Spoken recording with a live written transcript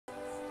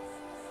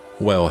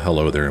Well,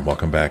 hello there and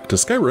welcome back to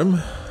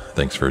Skyrim.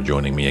 Thanks for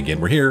joining me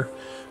again. We're here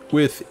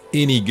with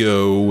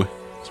Inigo.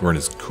 He's wearing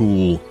his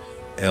cool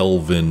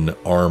elven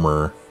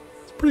armor.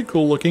 It's pretty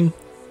cool looking.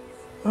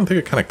 I don't think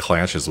it kind of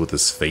clashes with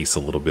his face a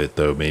little bit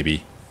though,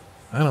 maybe.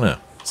 I don't know.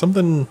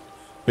 Something,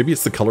 maybe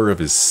it's the color of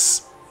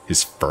his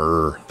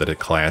fur that it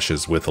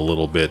clashes with a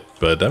little bit,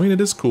 but I mean it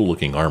is cool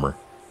looking armor.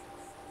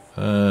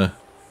 And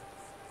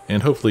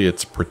hopefully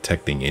it's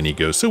protecting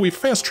Inigo. So we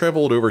fast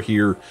traveled over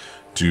here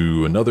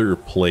to another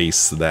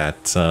place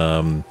that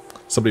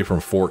somebody from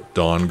Fort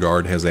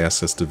Dawnguard has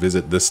asked us to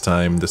visit this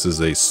time. This is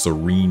a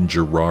Sorine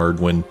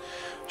Gerardwin.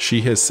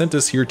 She has sent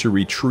us here to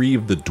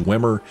retrieve the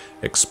Dwemer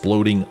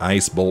exploding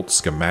ice bolt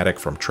schematic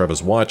from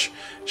Treva's watch.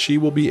 She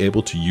will be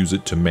able to use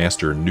it to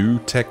master new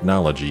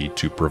technology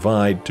to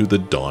provide to the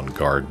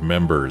Dawnguard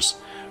members.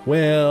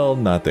 Well,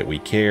 not that we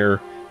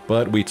care,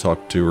 but we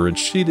talked to her and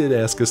she did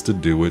ask us to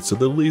do it, so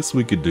the least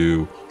we could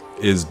do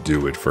is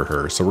do it for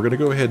her. So we're going to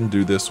go ahead and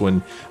do this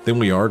one. Then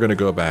we are going to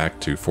go back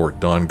to Fort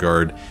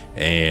Dawnguard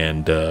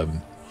and,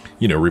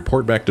 you know,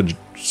 report back to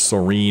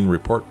Sorine,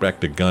 report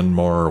back to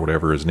Gunmar, or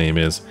whatever his name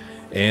is.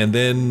 And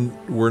then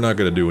we're not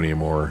going to do any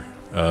more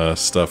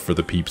stuff for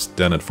the peeps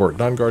down at Fort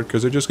Dawnguard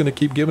because they're just going to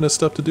keep giving us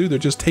stuff to do. They're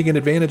just taking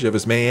advantage of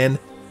us, man.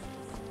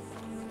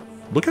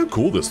 Look how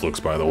cool this looks,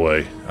 by the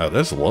way. I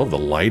just love the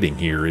lighting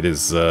here. It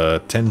is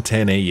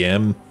 10:10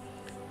 a.m.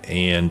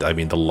 and I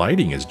mean the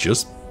lighting is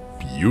just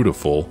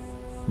beautiful.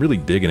 Really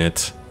digging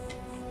it.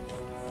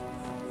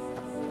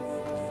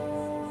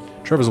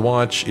 Treva's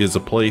Watch is a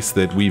place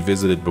that we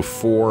visited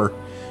before.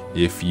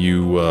 If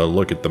you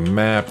look at the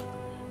map,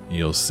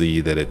 you'll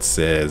see that it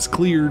says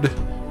cleared,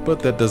 but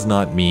that does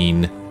not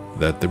mean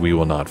that we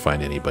will not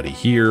find anybody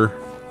here.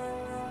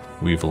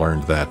 We've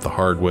learned that the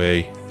hard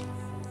way.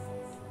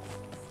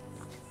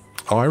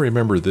 Oh, I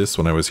remember this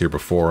when I was here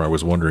before. I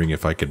was wondering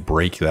if I could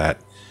break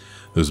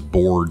those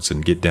boards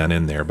and get down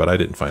in there, but I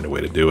didn't find a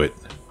way to do it.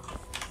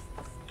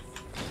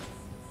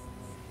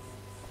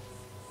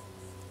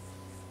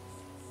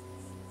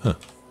 Huh.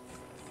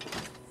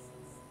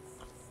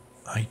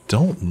 I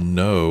don't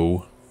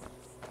know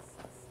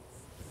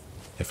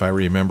if I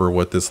remember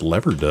what this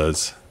lever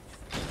does.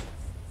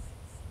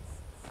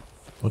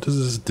 What does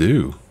this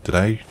do? Did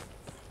I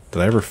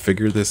ever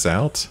figure this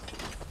out?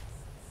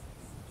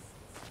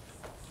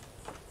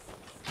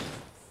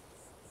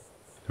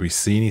 Do we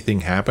see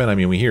anything happen? I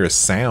mean, we hear a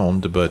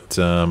sound, but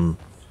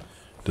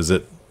does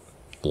it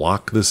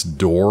lock this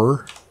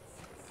door?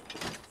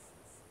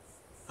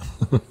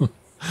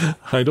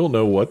 I don't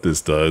know what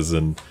this does,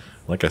 and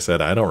like I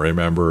said, I don't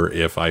remember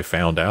if I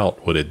found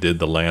out what it did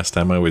the last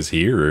time I was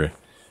here.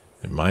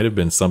 It might have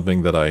been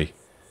something that I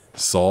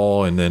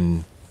saw and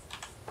then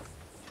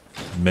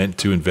meant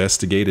to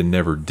investigate and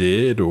never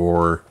did,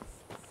 or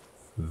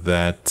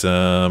that,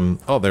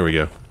 oh, there we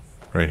go.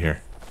 Right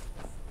here.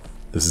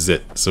 This is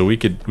it. So we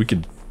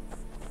could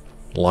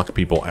lock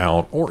people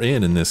out, or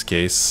in this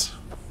case.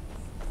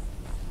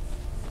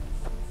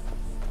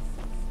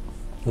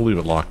 We'll leave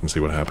it locked and see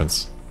what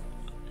happens.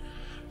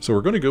 So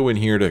we're going to go in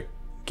here to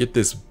get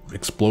this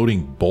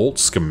exploding bolt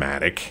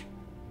schematic.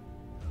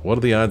 What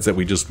are the odds that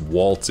we just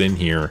waltz in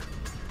here?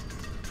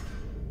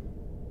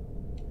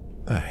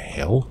 The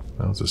hell?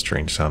 That was a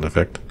strange sound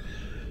effect.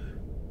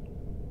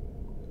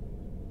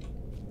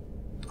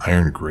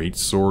 Iron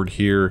greatsword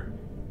here.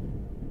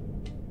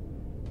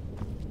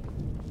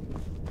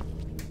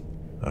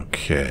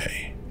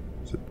 Okay.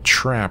 There's a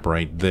trap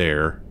right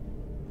there.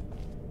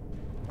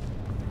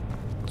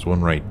 There's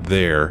one right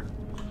there.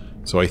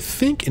 So I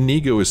think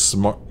Inigo is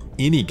smart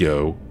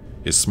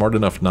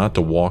enough not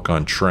to walk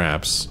on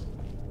traps.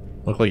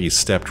 Looked like he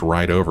stepped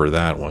right over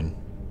that one.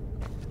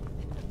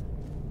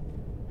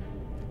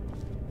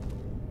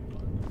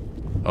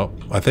 Oh,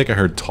 I think I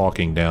heard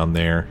talking down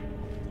there.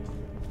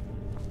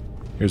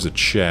 Here's a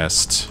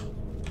chest.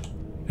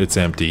 It's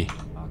empty.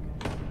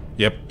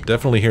 Yep,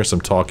 definitely hear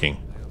some talking.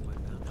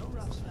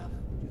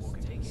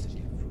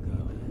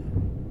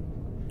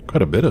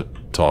 Quite a bit of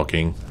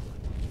talking.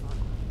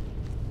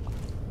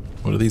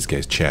 What are these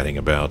guys chatting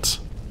about?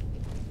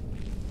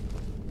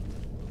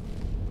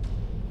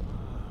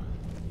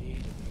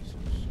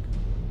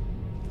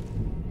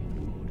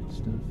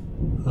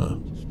 Huh.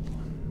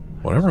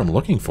 Whatever I'm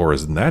looking for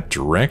is in that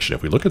direction.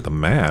 If we look at the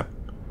map,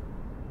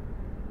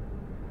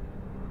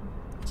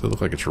 does it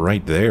look like it's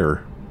right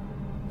there?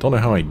 Don't know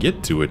how I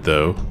get to it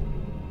though.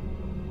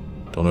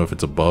 Don't know if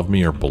it's above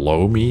me or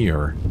below me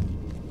or...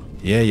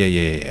 Yeah.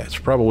 It's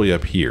probably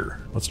up here.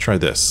 Let's try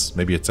this.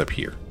 Maybe it's up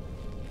here.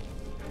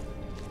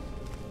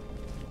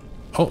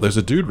 Oh, there's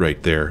a dude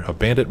right there. A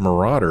bandit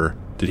marauder.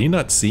 Did he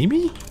not see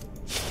me?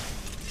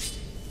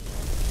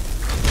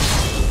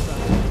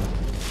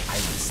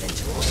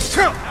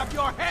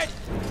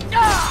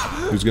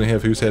 Who's gonna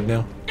have whose head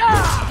now?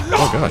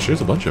 Oh gosh,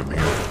 there's a bunch of them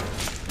here.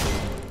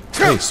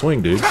 Hey,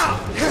 swing, dude.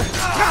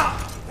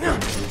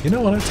 You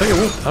know what? I tell you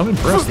what, I'm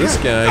impressed. This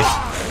guy,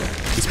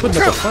 he's putting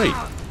up a fight.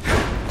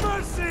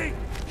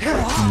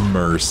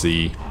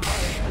 Mercy.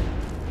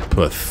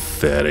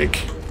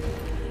 Pathetic.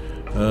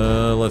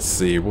 Let's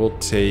see. We'll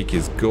take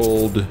his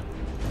gold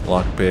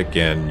lockpick,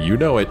 and you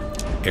know it,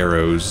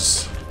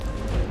 arrows.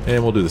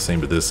 And we'll do the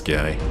same to this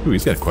guy. Ooh,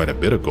 he's got quite a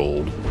bit of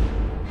gold.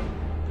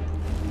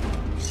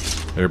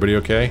 Everybody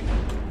okay?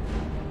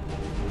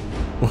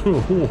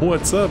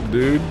 What's up,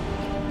 dude?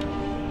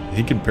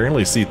 He can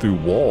apparently see through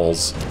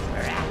walls.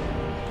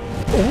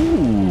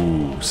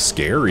 Ooh,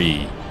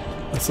 scary.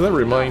 So that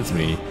reminds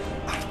me,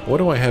 what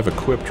do I have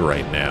equipped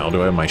right now?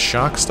 Do I have my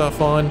shock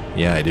stuff on?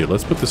 Yeah, I do.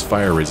 Let's put this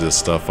fire resist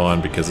stuff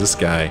on because this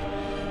guy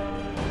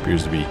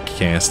appears to be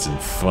casting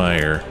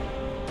fire.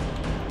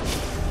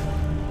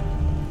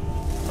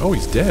 Oh,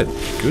 he's dead.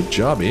 Good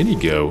job,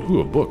 Inigo.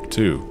 Ooh, a book,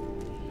 too.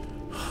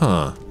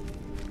 Huh.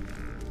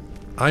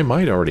 I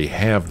might already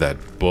have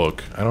that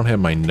book. I don't have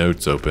my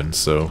notes open,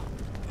 so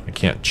I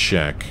can't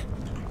check.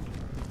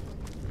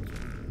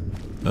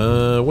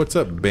 What's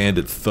up,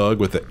 bandit thug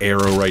with the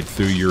arrow right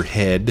through your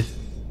head?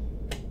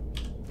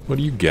 What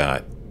do you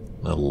got?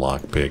 A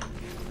lockpick.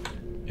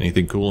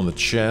 Anything cool in the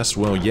chest?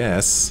 Well,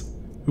 yes.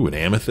 Ooh, an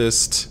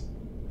amethyst.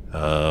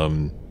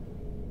 Dwarven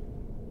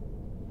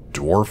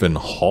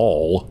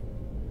Hall.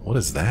 What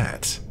is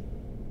that?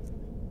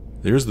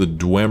 There's the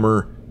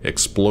Dwemer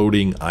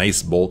exploding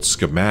ice bolt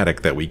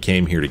schematic that we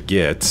came here to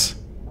get.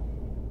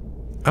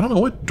 I don't know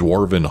what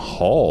Dwarven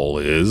Hall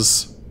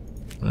is.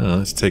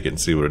 Let's take it and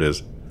see what it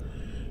is.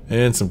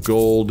 And some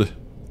gold.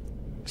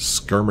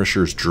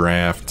 Skirmisher's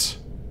Draft.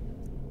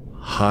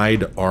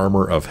 Hide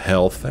Armor of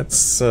Health.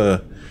 That's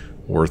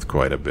worth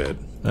quite a bit.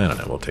 I don't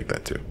know, we'll take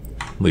that too.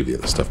 Leave the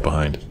other stuff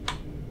behind.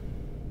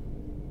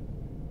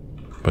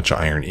 Bunch of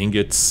iron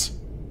ingots.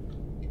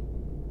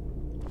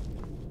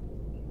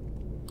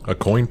 A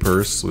coin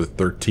purse with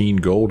 13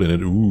 gold in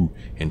it. Ooh,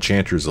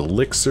 Enchanter's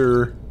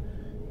Elixir.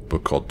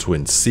 Book called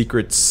Twin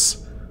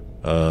Secrets.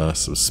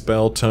 Some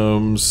spell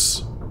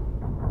tomes.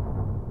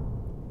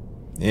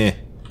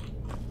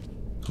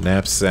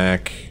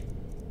 Knapsack.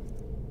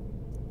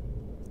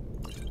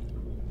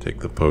 Take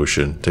the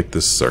potion. Take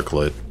this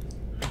circlet.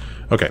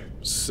 Okay,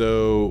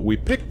 so we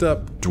picked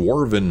up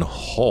Dwarven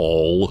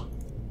Hall.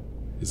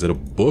 Is it a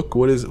book?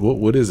 What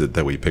is it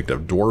that we picked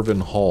up?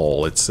 Dwarven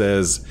Hall. It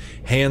says,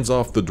 hands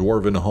off the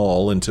Dwarven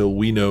Hall until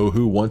we know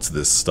who wants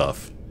this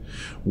stuff.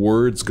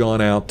 Word's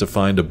gone out to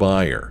find a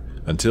buyer.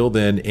 Until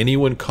then,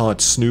 anyone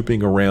caught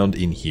snooping around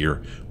in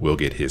here will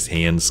get his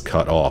hands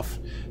cut off.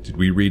 Did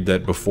we read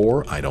that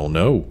before? I don't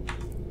know.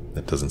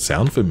 That doesn't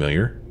sound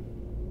familiar.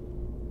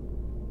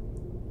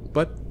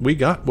 But we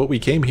got what we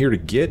came here to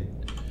get.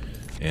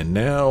 And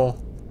now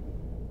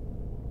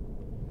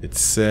it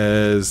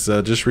says,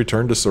 just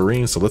return to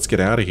Sorine, so let's get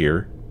out of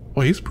here.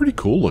 Well, he's pretty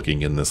cool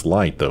looking in this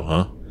light, though,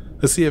 huh?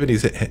 Let's see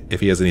if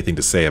he has anything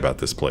to say about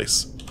this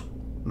place.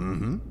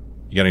 Mm-hmm.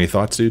 You got any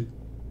thoughts, dude?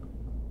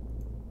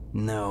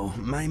 No,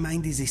 my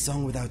mind is a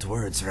song without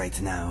words right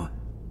now.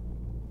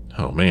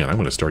 Oh man, I'm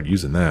gonna start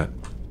using that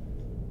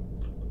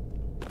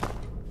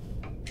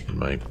in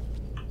my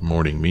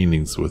morning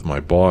meetings with my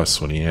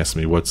boss when he asks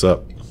me what's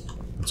up.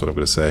 That's what I'm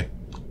gonna say.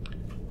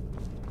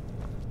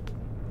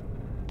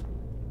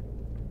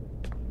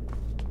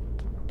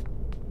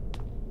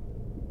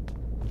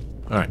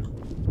 Alright.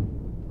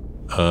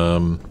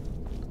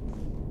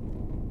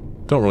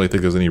 Don't really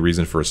think there's any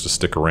reason for us to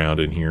stick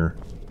around in here.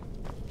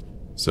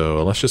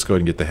 So let's just go ahead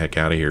and get the heck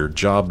out of here.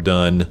 Job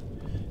done.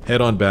 Head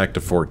on back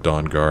to Fort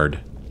Dawnguard.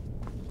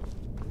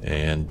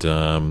 And,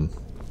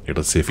 here,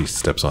 let's see if he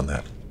steps on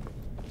that.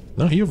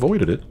 No, he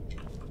avoided it.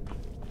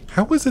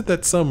 How is it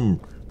that some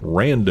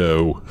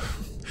rando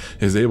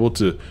is able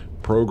to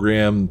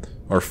program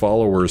our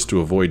followers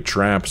to avoid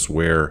traps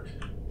where,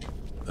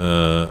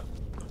 the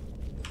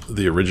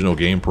original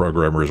game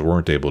programmers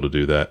weren't able to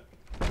do that?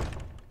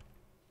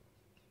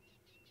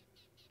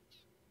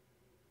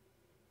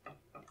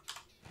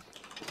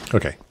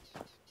 Okay.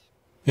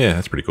 Yeah,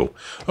 that's pretty cool.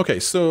 Okay,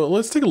 so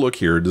let's take a look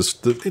here. Does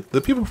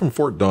the people from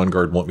Fort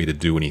Dawnguard want me to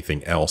do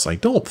anything else? I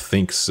don't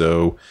think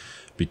so,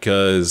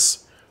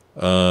 because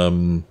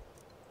Florentius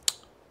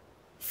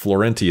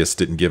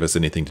didn't give us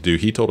anything to do.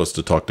 He told us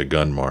to talk to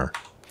Gunmar.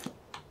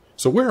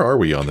 So where are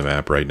we on the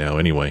map right now,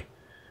 anyway?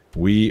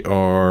 We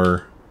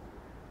are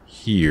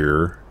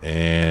here,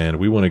 and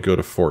we want to go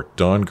to Fort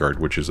Dawnguard,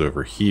 which is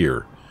over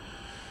here.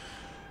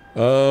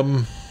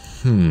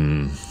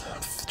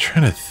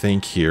 Trying to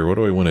think here. What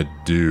do I want to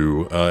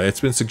do?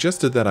 It's been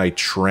suggested that I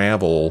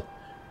travel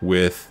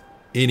with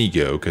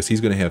Inigo, because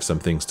he's going to have some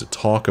things to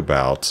talk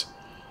about.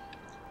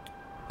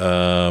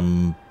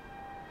 And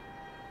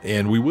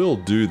we will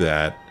do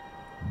that,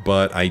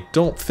 but I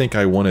don't think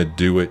I want to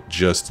do it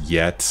just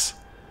yet.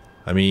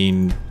 I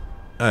mean,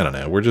 I don't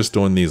know. We're just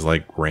doing these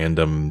like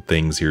random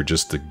things here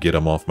just to get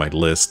them off my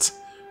list.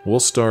 We'll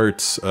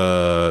start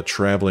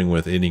traveling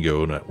with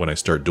Inigo when I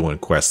start doing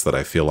quests that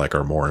I feel like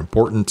are more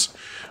important,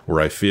 where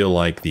I feel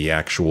like the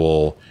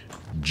actual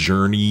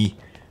journey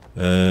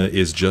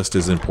is just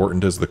as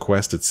important as the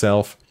quest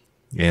itself,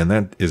 and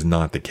that is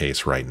not the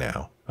case right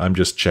now. I'm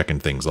just checking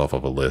things off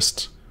of a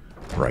list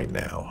right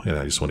now, and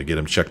I just want to get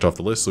them checked off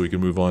the list so we can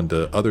move on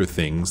to other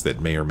things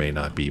that may or may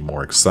not be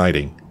more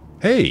exciting.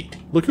 Hey,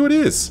 look who it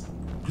is!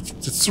 It's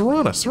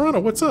Sorana. Sorana,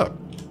 what's up?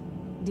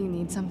 Do you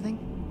need something?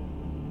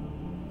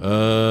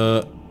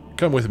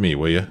 Come with me,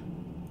 will you?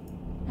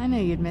 I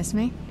knew you'd miss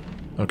me.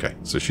 Okay,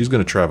 so she's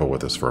going to travel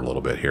with us for a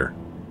little bit here.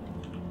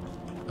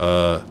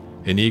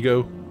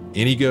 Inigo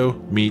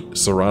meet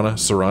Sorana.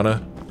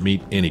 Sorana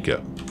meet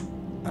Inigo.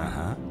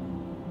 Uh-huh.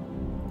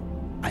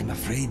 I'm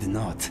afraid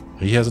not.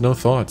 He has no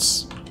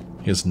thoughts.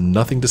 He has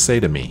nothing to say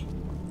to me.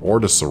 Or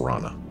to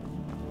Sorana.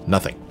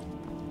 Nothing.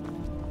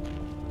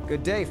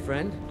 Good day,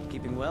 friend.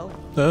 Keeping well?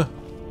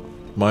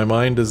 My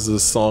mind is a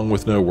song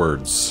with no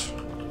words.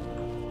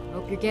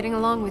 Hope you're getting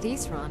along with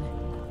Isran.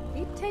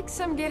 It takes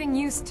some getting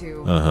used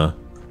to. Uh-huh.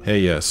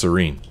 Hey,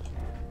 Sorine.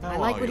 I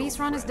like what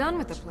Isran has done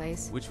with the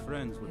place. Which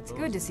friends would It's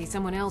good to see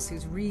someone else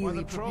who's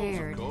really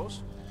prepared.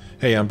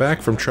 Hey, I'm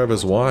back from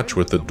Treva's watch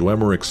with the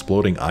Dwemer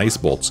exploding ice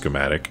bolt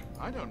schematic.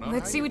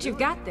 Let's see what you've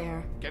got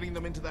there. Getting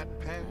them into that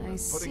pen, I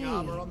see. putting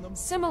armor on them.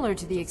 Similar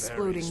to the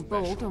exploding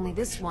bolt, only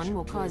this one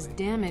will cause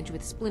damage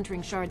with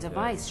splintering shards of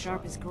ice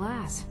sharp as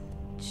glass.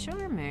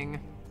 Charming.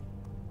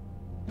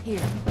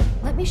 Here,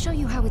 let me show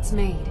you how it's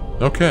made.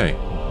 Okay.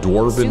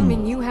 Dwarven...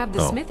 Assuming you have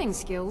the Oh. smithing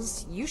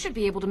skills, you should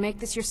be able to make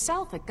this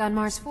yourself at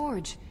Gunmar's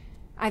Forge.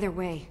 Either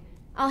way,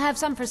 I'll have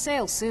some for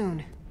sale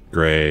soon.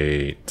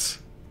 Great.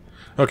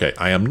 Okay,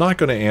 I am not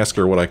going to ask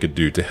her what I could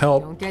do to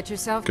help, Don't get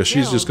yourself because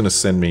she's just killed. going to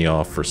send me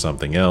off for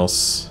something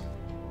else.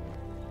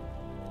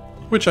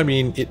 Which, I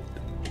mean,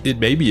 it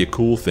may be a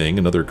cool thing,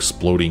 another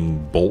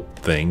exploding bolt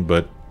thing,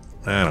 but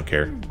I don't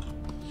care.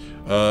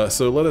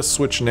 So let us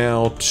switch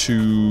now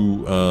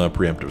to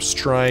Preemptive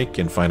Strike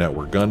and find out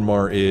where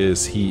Gunmar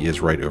is. He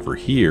is right over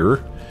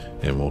here,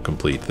 and we'll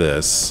complete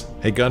this.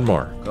 Hey,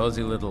 Gunmar.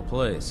 Cozy little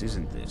place,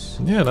 isn't this?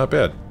 Yeah, not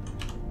bad.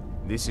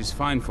 This is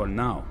fine for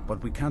now,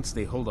 but we can't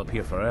stay holed up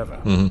here forever.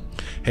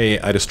 Hey,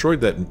 I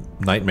destroyed that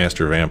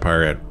Nightmaster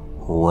vampire at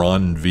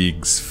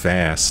Ronvig's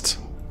Fast.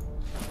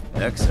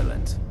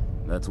 Excellent.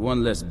 That's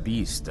one less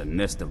beast and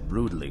nest of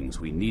broodlings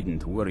we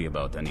needn't worry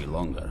about any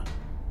longer.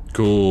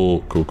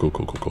 Cool.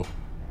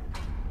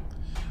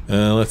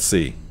 Let's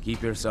see.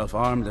 Keep yourself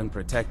armed and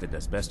protected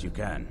as best you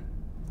can.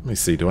 Let me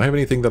see. Do I have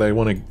anything that I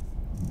want to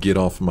get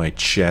off my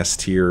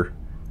chest here?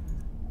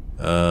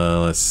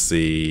 Let's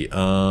see.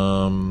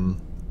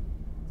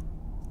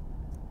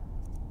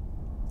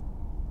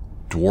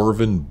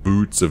 Dwarven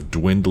Boots of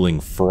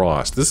Dwindling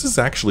Frost. This is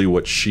actually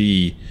what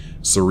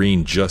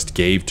Sorine, just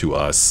gave to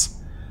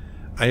us.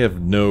 I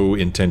have no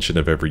intention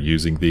of ever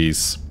using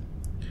these.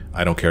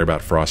 I don't care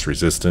about frost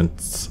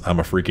resistance. I'm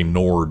a freaking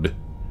Nord.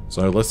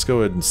 So let's go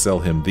ahead and sell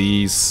him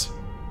these.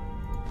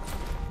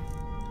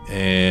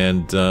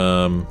 And,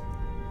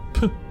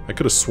 I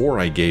could have swore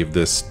I gave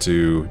this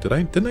to...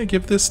 Didn't I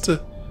give this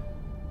to...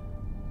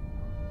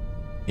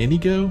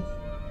 Inigo?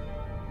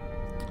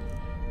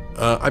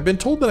 I've been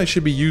told that I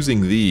should be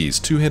using these.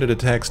 Two-handed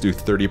attacks do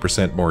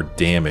 30% more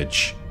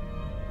damage.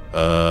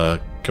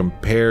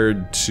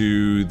 Compared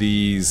to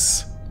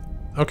these...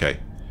 Okay.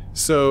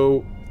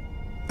 So,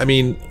 I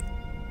mean...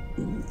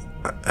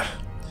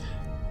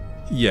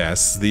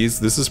 yes,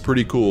 this is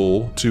pretty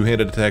cool.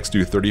 Two-handed attacks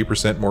do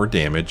 30% more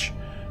damage.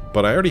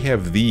 But I already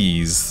have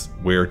these,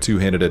 where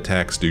two-handed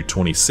attacks do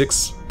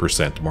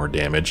 26% more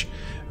damage.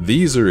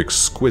 These are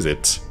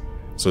exquisite.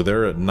 So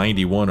they're at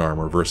 91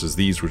 armor versus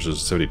these, which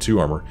is 72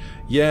 armor.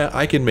 Yeah,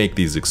 I can make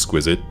these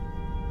exquisite.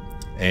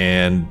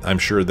 And I'm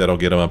sure that'll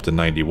get them up to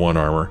 91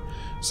 armor.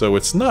 So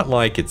it's not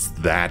like it's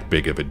that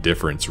big of a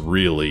difference,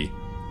 really.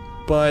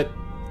 But,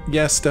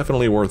 yes,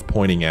 definitely worth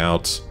pointing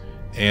out.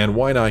 And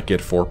why not get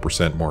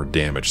 4% more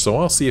damage? So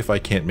I'll see if I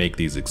can't make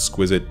these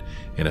exquisite.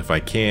 And if I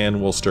can,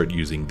 we'll start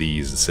using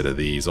these instead of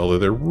these. Although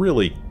they're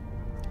really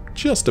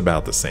just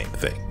about the same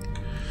thing.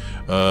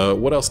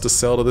 What else to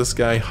sell to this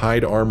guy?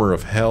 Hide Armor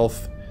of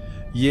Health.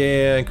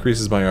 Yeah,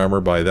 increases my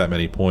armor by that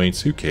many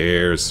points. Who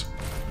cares?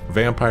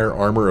 Vampire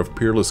Armor of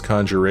Peerless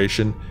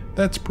Conjuration.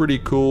 That's pretty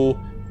cool,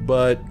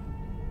 but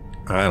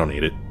I don't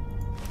need it.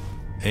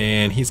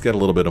 And he's got a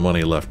little bit of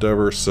money left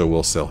over, so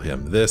we'll sell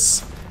him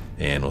this.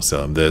 And we'll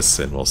sell him this,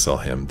 and we'll sell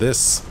him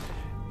this.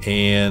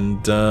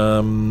 And,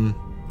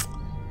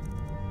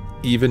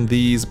 even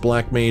these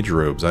Black Mage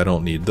robes. I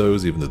don't need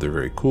those, even though they're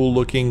very cool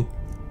looking.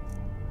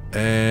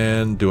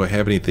 And do I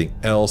have anything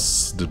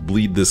else to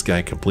bleed this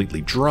guy completely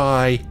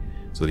dry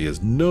so that he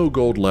has no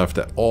gold left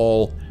at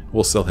all?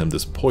 We'll sell him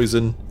this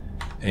poison,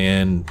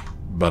 and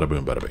bada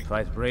boom, bada bing.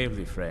 Fight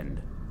bravely,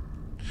 friend.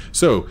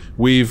 So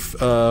we've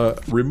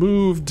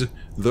removed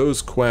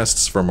those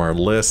quests from our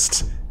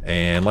list,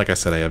 and like I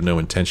said, I have no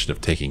intention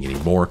of taking any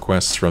more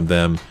quests from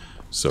them.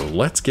 So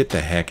let's get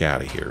the heck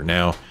out of here.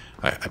 Now,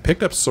 I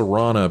picked up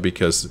Sorana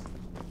because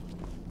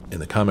in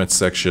the comments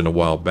section a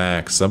while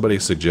back, somebody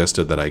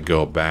suggested that I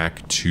go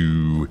back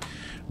to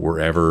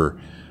wherever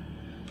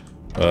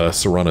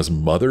Sorana's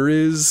mother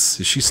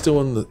is. Is she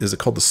still in the... Is it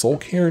called the Soul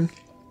Cairn?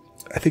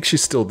 I think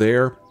she's still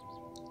there.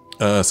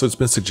 So it's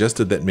been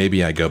suggested that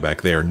maybe I go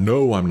back there.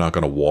 No, I'm not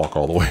going to walk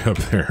all the way up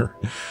there.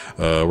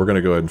 We're going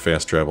to go ahead and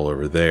fast travel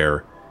over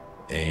there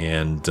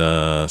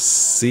and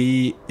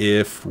see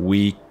if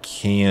we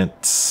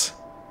can't...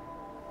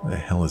 What the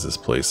hell is this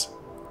place?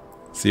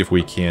 See if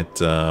we can't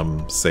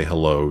say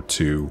hello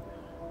to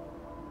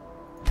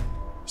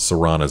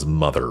Serana's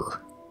mother.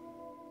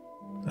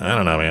 I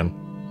don't know,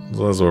 man.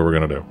 So that's what we're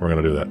gonna do. We're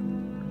gonna do that.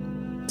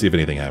 See if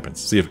anything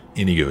happens. See if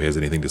Inigo has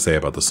anything to say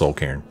about the Soul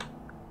Cairn.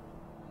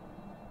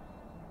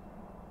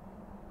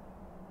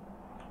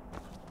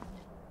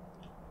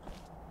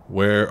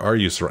 Where are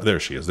you, Serana? There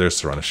she is.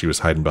 There's Sorine. She was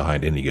hiding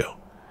behind Inigo.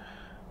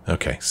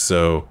 Okay,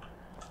 so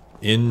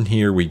in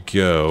here we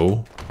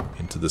go.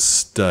 Into the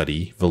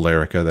study.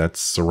 Valerica,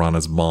 that's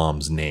Serana's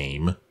mom's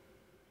name.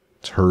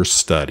 It's her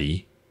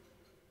study.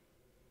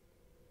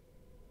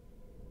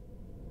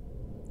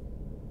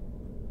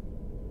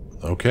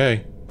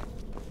 Okay.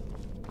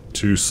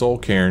 To Soul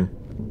Cairn.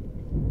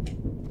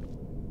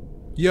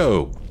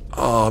 Yo!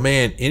 Oh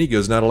man,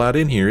 Inigo's not allowed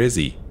in here, is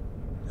he?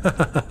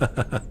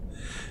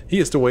 He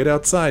has to wait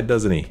outside,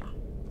 doesn't he?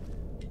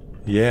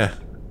 Yeah,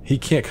 he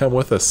can't come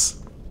with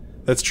us.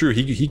 That's true,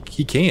 he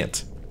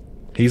can't.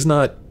 He's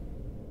not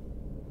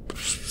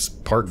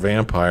part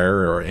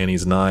vampire, and he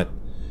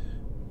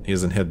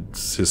hasn't had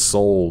his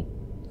soul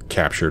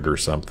captured or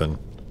something.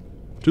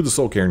 To the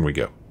Soul Cairn we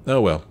go.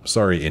 Oh well,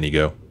 sorry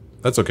Inigo.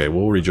 That's okay,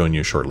 we'll rejoin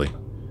you shortly.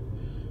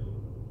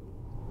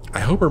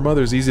 I hope her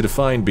mother's easy to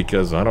find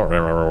because I don't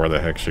remember where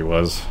the heck she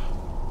was.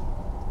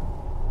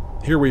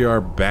 Here we are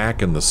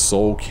back in the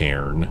Soul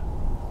Cairn.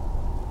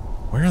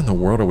 Where in the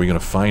world are we going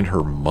to find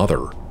her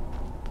mother?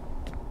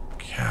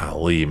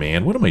 Golly,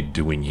 man, what am I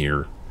doing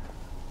here?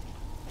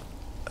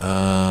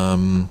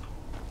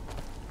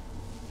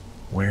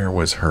 Where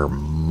was her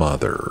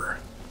mother?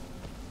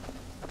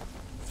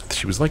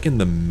 She was like in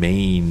the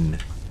main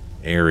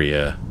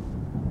area.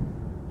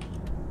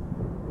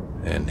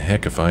 And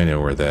heck if I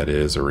know where that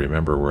is or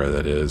remember where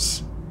that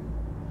is.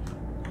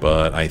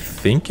 But I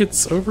think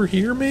it's over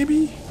here,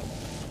 maybe?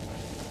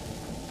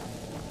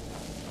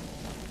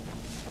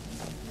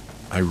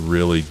 I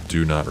really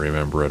do not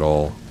remember at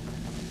all.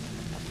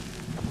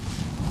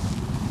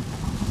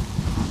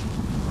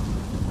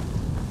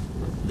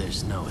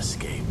 There's no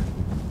escape.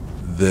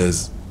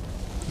 There's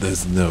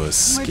no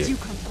escape. Where'd you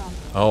come from?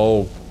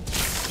 Oh,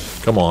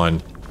 come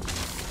on.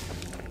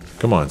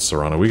 Come on,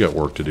 Sorine, we got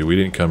work to do. We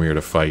didn't come here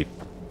to fight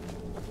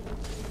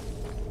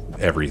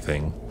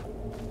everything.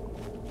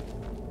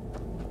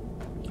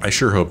 I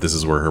sure hope this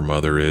is where her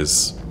mother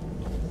is.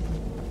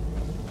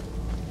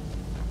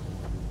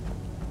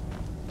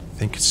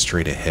 I think it's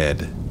straight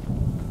ahead.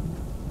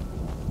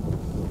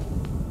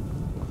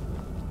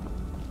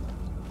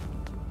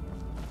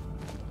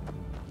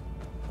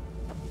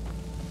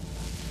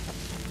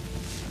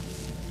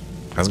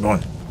 How's it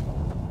going?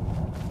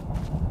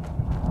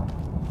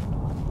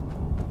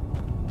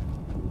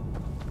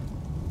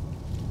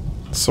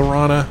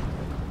 Sorine,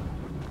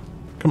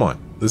 come on.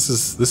 This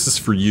is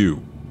for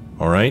you.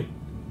 All right?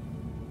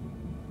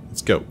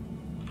 Let's go.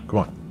 Come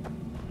on.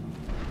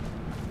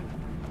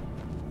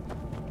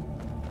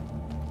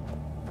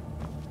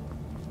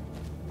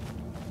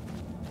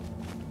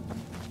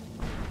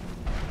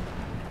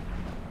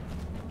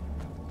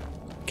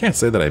 Can't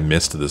say that I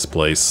missed this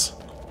place.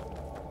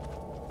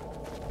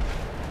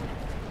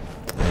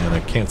 And I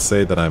can't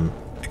say that I'm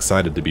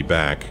excited to be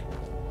back.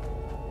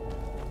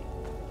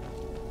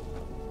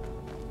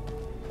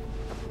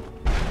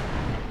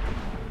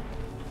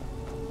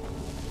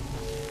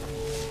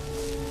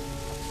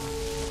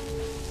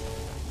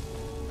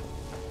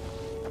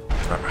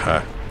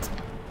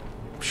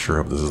 Sure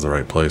hope this is the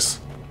right place.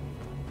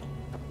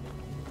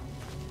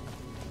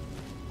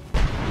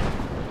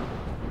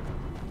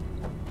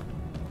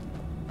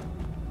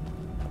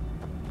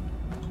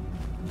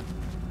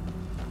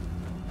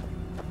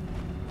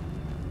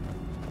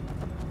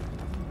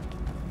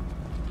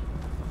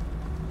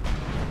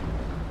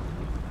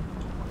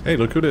 Hey,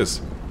 look who it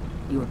is.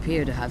 You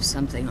appear to have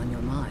something on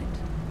your mind.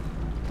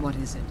 What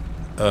is it?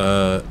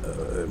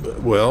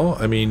 Well,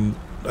 I mean,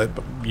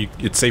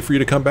 it's safe for you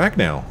to come back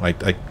now. I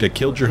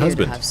killed your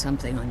husband. You have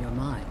something on your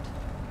mind.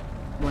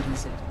 What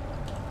is it?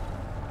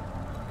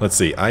 Let's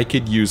see. I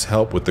could use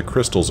help with the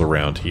crystals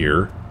around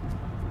here.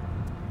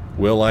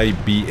 Will I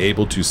be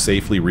able to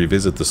safely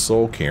revisit the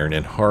Soul Cairn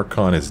and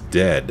Harkon is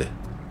dead?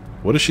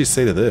 What does she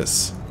say to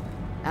this?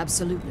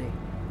 Absolutely.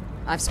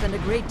 I've spent a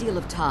great deal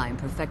of time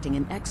perfecting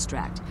an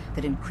extract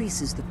that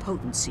increases the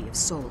potency of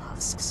soul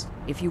husks.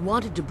 If you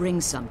wanted to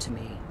bring some to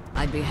me,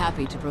 I'd be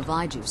happy to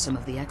provide you some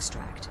of the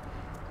extract.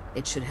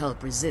 It should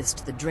help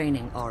resist the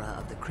draining aura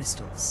of the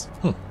crystals.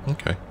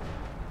 Okay.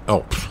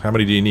 Oh, how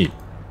many do you need?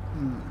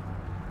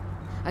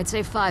 I'd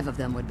say 5 of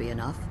them would be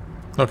enough.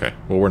 Okay,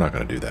 well, we're not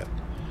going to do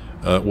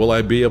that. Will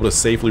I be able to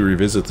safely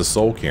revisit the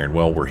Soul Cairn?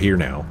 Well, we're here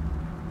now.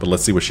 But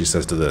let's see what she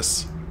says to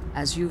this.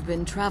 As you've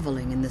been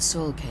traveling in the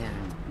Soul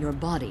Cairn, your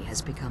body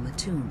has become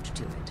attuned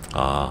to it.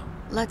 Ah.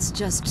 Let's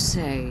just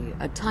say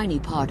a tiny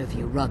part of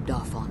you rubbed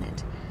off on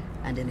it,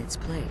 and in its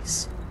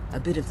place, a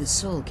bit of the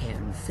Soul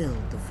Cairn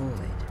filled the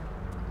void.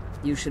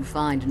 You should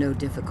find no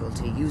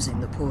difficulty using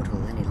the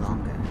portal any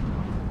longer.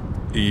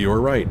 You're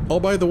right. Oh,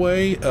 by the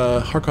way,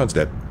 Harkon's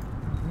dead.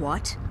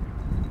 What?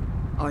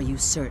 Are you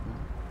certain?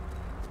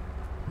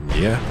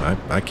 Yeah,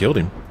 I killed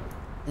him.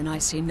 Then I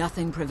see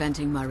nothing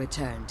preventing my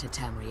return to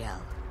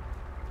Tamriel.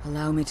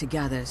 Allow me to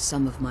gather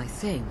some of my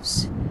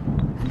things,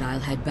 and I'll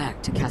head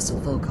back to Castle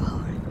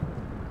Volkahar.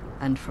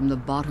 And from the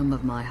bottom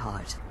of my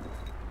heart,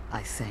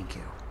 I thank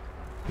you.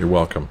 You're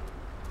welcome.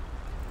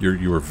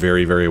 You are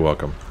very, very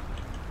welcome.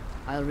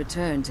 I'll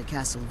return to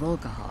Castle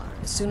Volkahar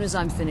as soon as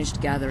I'm finished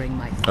gathering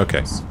my things.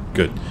 Okay,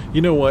 good.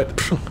 You know what?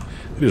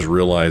 I just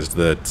realized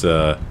that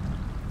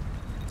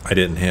I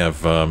didn't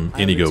have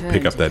Inigo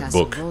pick up that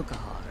book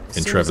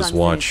in Treva's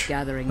watch.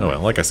 Oh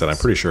well, like I said, I'm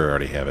pretty sure I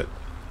already have it.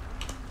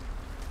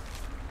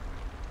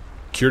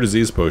 Cure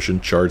disease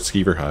potion, charred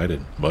skeever hide,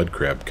 and mud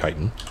crab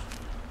chitin.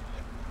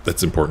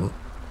 That's important.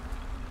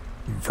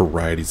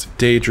 Varieties of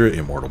Daedra,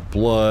 immortal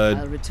blood.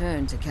 I'll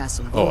return to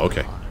Castle Volkahar. Oh,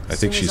 okay. I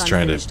think she's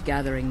trying to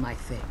gathering my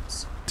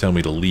things. Tell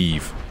me to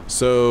leave.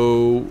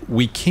 So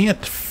we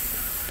can't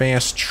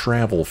fast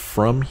travel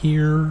from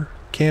here,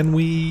 can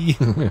we?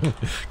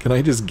 Can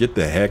I just get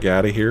the heck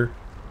out of here?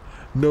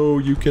 No,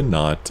 you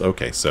cannot.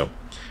 Okay, so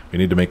we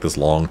need to make this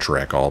long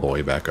trek all the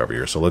way back over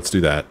here. So let's do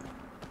that.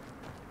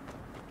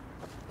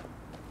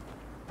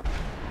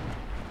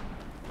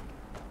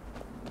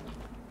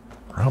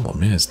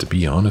 Problem is, to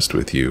be honest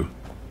with you,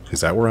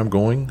 is that where I'm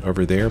going?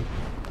 Over there?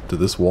 To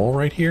this wall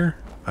right here?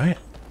 I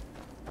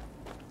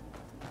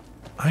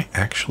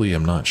actually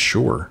am not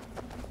sure.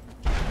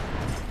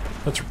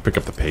 Let's pick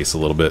up the pace a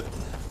little bit.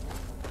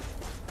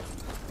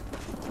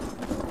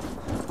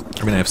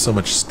 I mean, I have so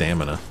much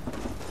stamina.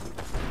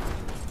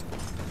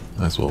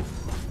 Might as well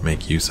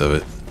make use of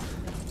it.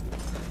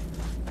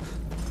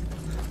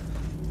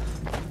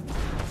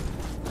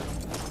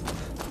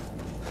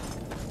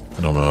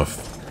 I don't know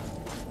if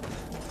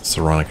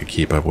Sorine could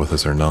keep up with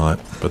us or not,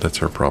 but that's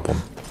her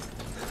problem.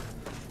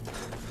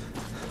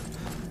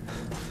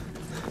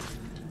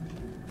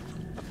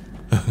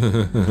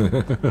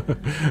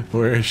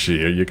 Where is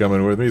she? Are you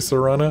coming with me,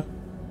 Sorine?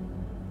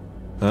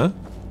 Huh?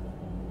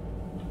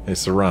 Hey,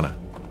 Sorine.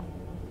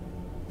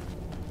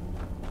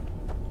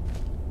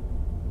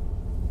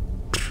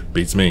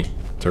 Beats me.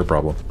 It's her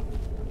problem.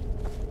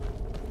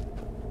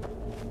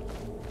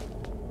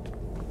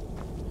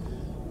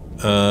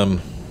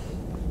 I'm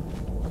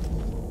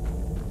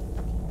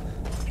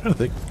trying to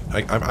think.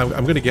 I'm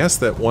going to guess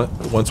that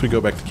once we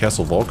go back to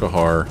Castle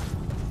Volkahar,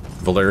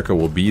 Valerica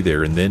will be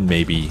there, and then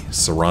maybe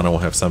Sorine will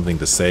have something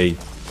to say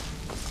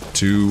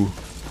to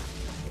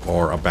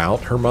or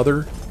about her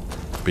mother.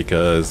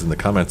 Because in the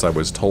comments I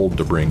was told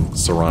to bring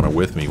Sorine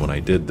with me when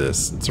I did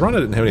this. And Sorine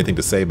didn't have anything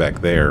to say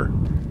back there.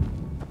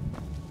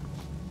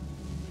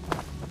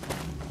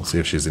 We'll see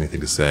if she has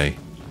anything to say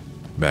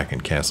back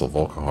in Castle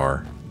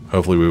Volkahar.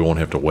 Hopefully we won't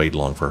have to wait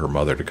long for her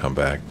mother to come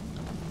back.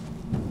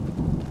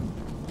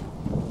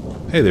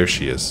 Hey, there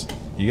she is.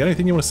 You got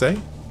anything you want to say?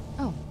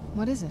 Oh,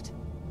 what is it?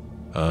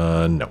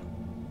 No.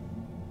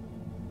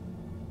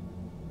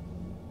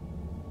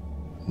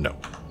 No,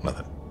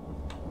 nothing.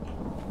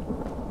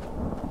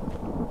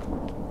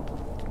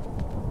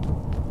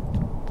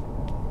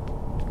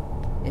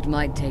 It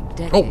might take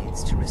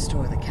decades to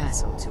restore the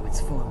castle to its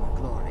former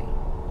glory.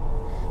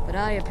 But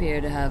I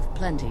appear to have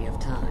plenty of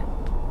time.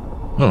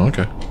 Oh,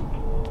 okay.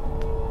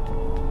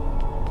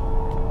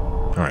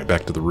 Alright,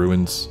 back to the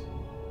ruins.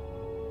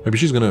 Maybe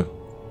she's gonna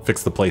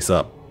fix the place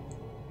up.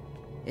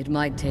 It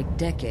might take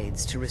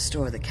decades to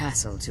restore the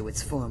castle to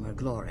its former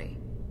glory.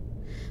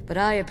 But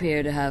I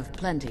appear to have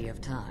plenty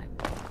of time.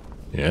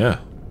 Yeah.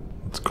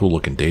 It's a cool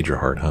looking Daedra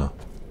heart, huh?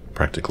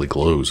 Practically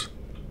glows.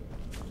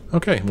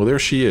 Okay, well there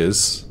she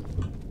is.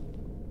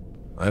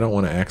 I don't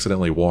want to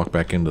accidentally walk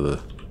back into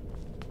the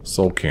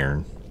Soul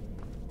Cairn.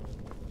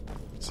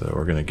 So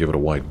we're gonna give it a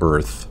wide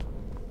berth.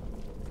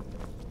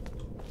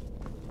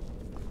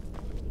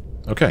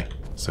 Okay.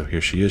 So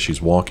here she is,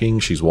 she's walking,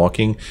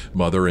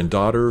 mother and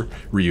daughter,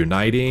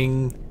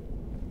 reuniting,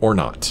 or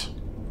not.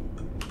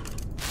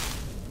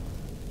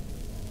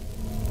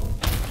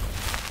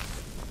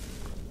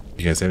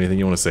 You guys have anything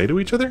you want to say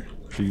to each other?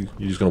 You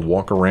just gonna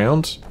walk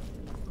around?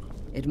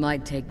 It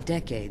might take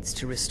decades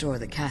to restore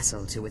the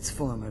castle to its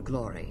former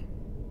glory.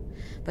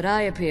 But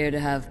I appear to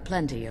have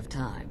plenty of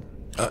time.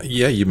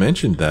 Yeah, you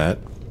mentioned that.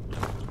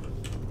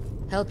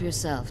 Help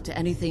yourself to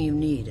anything you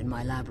need in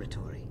my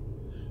laboratory.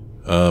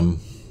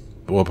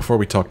 Well, before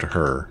we talk to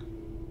her...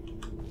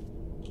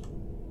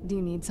 Do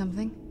you need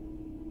something?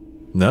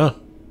 No.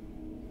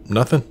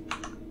 Nothing.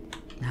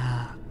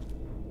 Ah,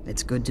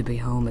 it's good to be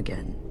home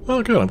again.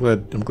 Oh, good.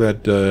 I'm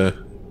glad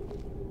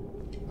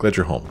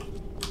you're home.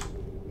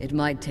 It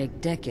might take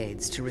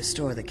decades to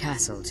restore the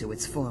castle to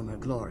its former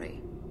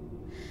glory.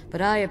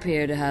 But I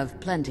appear to have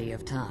plenty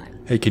of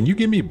time. Hey, can you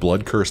give me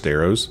blood-cursed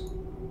arrows?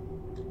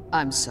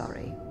 I'm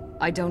sorry.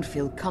 I don't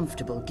feel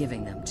comfortable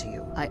giving them to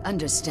you. I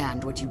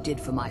understand what you did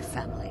for my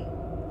family.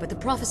 But the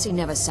prophecy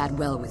never sat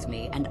well with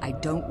me, and I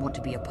don't want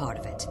to be a part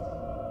of it.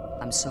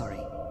 I'm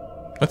sorry.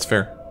 That's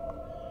fair.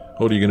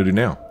 What are you going to do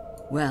now?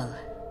 Well,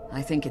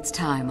 I think it's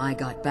time I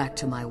got back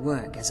to my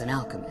work as an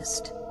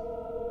alchemist.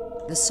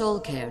 The Soul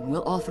Cairn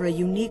will offer a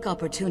unique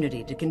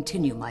opportunity to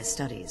continue my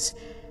studies,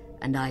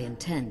 and I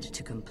intend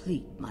to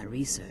complete my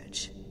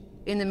research.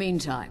 In the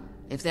meantime,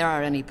 if there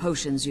are any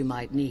potions you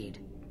might need,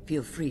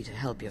 feel free to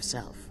help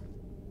yourself.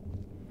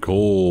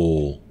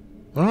 Cool.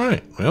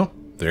 Alright, well,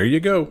 there you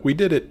go. We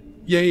did it.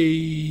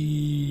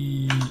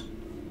 Yay!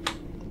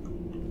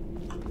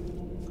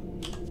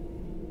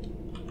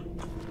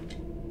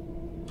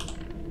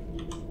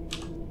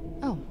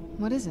 Oh,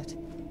 what is it?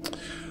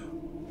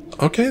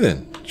 Okay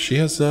then. She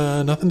has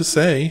nothing to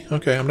say.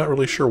 Okay, I'm not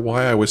really sure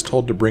why I was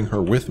told to bring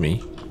her with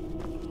me.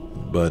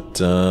 But,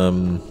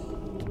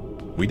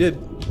 we did.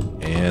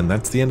 And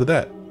that's the end of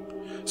that.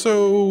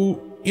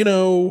 So, you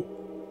know,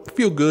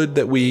 feel good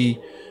that we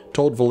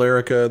told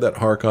Valerica that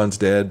Harkon's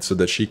dead so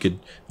that she could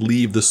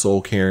leave the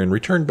Soul Cairn,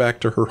 return back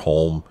to her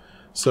home.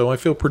 So I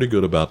feel pretty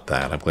good about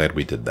that. I'm glad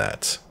we did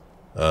that.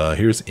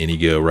 Here's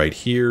Inigo right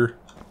here.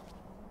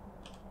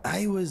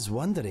 I was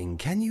wondering,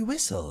 can you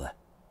whistle?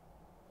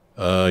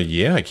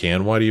 Yeah, I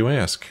can. Why do you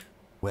ask?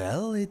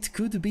 Well, it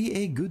could be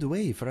a good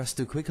way for us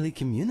to quickly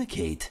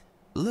communicate.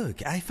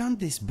 Look, I found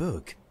this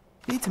book.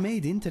 It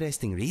made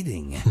interesting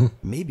reading.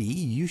 Maybe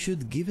you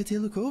should give it a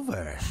look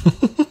over.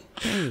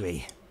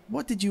 Anyway,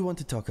 what did you want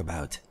to talk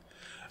about?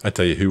 I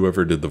tell you,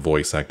 whoever did the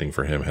voice acting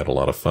for him had a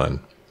lot of fun.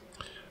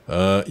 You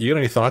got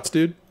any thoughts,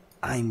 dude?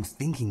 I'm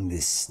thinking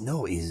the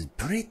snow is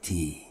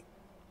pretty.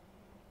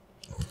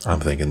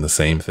 I'm thinking the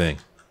same thing.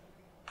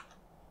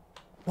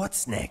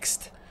 What's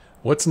next?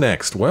 What's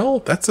next? Well,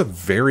 that's a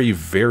very,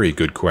 very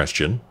good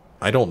question.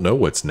 I don't know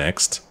what's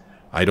next.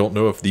 I don't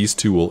know if these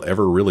two will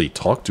ever really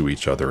talk to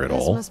each other at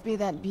all. This must be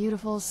that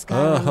beautiful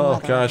Skyrim Oh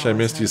weather gosh, I I've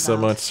missed always you so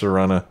heard much,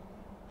 Sorine.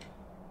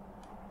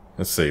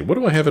 Let's see, what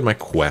do I have in my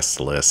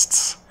quest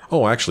lists?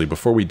 Oh, actually,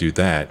 before we do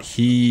that,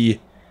 he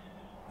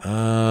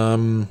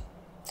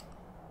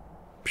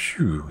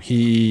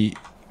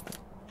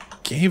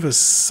gave us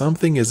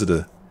something. Is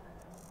it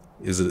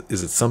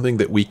something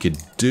that we could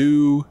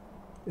do?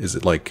 Is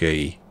it like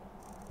a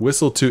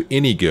whistle to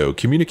Inigo?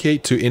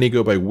 Communicate to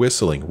Inigo by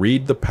whistling.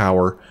 Read the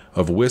power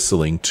of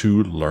whistling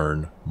to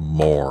learn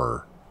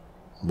more.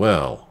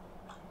 Well,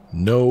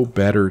 no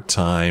better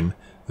time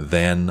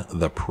than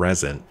the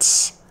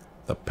present.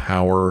 The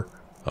power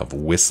of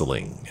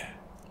whistling.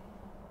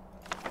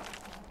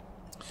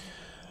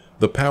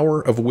 The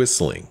power of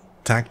whistling.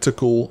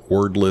 Tactical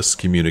wordless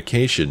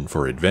communication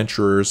for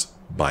adventurers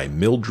by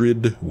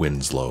Mildred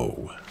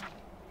Winslow.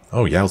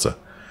 Oh, yowza.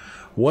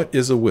 What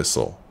is a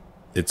whistle?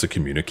 It's a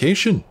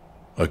communication.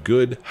 A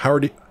good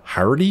hearty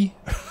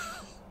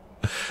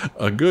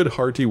a good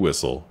hearty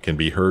whistle can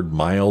be heard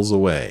miles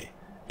away.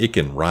 It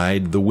can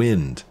ride the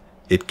wind.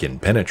 It can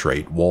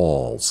penetrate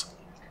walls.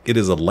 It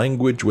is a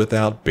language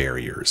without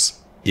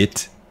barriers.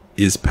 It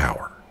is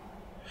power.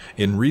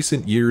 In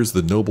recent years,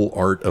 the noble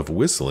art of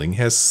whistling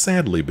has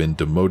sadly been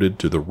demoted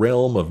to the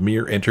realm of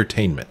mere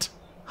entertainment.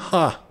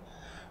 Ha!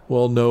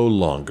 Well, no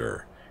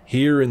longer.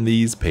 Here in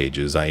these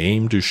pages, I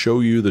aim to show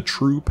you the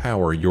true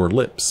power your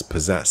lips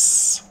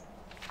possess.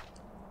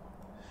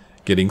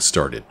 Getting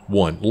started.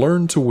 1.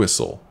 Learn to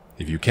whistle.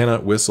 If you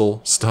cannot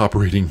whistle, stop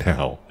reading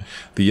now.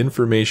 The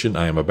information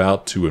I am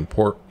about to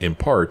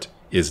impart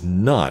is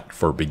not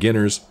for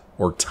beginners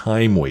or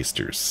time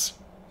wasters.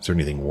 Is there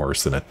anything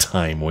worse than a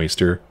time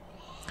waster?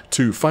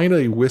 2. Find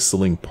a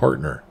whistling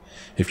partner.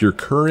 If your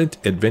current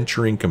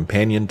adventuring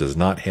companion does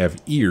not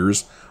have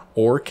ears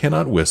or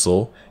cannot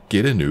whistle,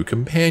 get a new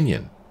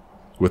companion.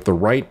 With the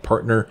right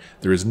partner,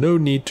 there is no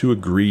need to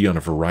agree on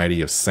a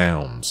variety of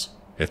sounds.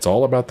 It's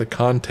all about the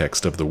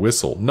context of the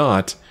whistle,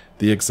 not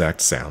the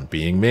exact sound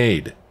being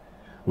made.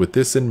 With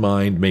this in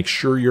mind, make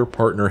sure your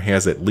partner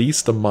has at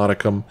least a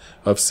modicum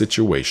of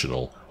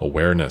situational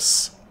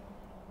awareness.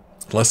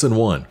 Lesson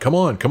 1. Come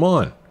on, come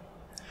on.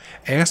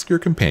 Ask your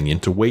companion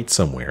to wait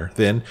somewhere,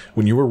 then,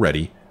 when you are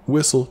ready,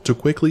 whistle to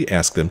quickly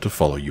ask them to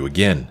follow you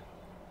again.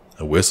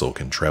 A whistle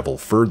can travel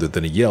further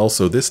than a yell,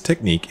 so this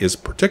technique is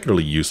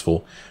particularly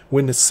useful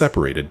when it's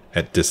separated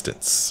at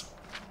distance.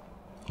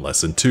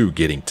 Lesson 2.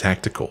 Getting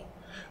tactical.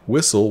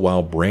 Whistle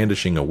while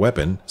brandishing a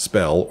weapon,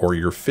 spell, or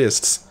your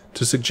fists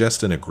to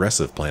suggest an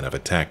aggressive plan of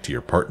attack to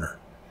your partner.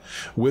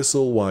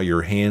 Whistle while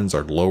your hands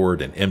are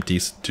lowered and empty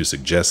to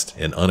suggest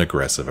an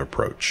unaggressive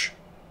approach.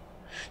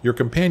 Your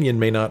companion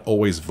may not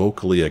always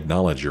vocally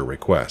acknowledge your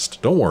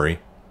request. Don't worry.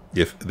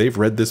 If they've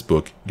read this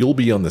book, you'll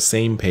be on the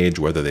same page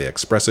whether they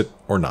express it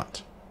or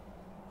not.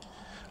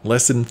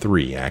 Lesson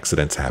 3.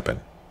 Accidents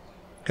happen.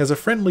 Has a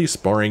friendly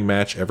sparring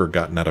match ever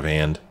gotten out of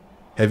hand?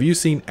 Have you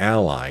seen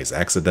allies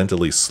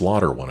accidentally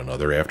slaughter one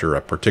another after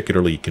a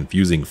particularly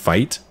confusing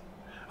fight?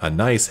 A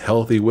nice,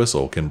 healthy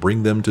whistle can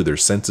bring them to their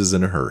senses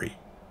in a hurry.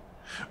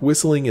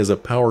 Whistling is a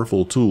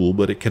powerful tool,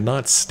 but it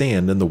cannot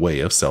stand in the way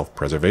of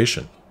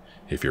self-preservation.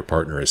 If your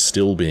partner is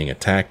still being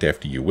attacked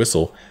after you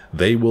whistle,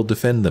 they will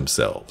defend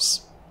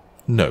themselves.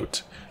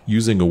 Note,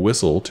 using a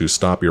whistle to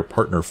stop your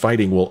partner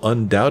fighting will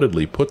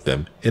undoubtedly put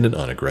them in an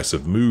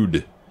unaggressive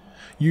mood.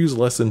 Use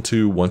Lesson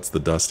 2 once the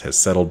dust has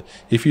settled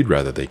if you'd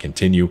rather they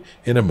continue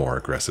in a more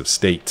aggressive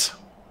state.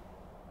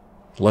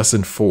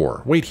 Lesson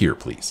 4. Wait here,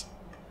 please.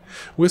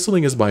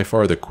 Whistling is by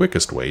far the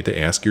quickest way to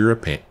ask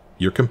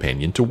your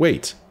companion to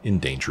wait in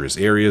dangerous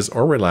areas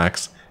or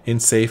relax in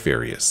safe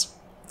areas.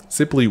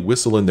 Simply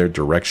whistle in their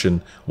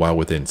direction while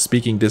within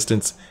speaking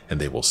distance,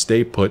 and they will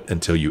stay put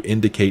until you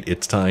indicate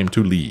it's time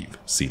to leave.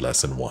 See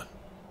Lesson 1.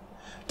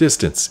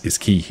 Distance is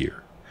key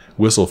here.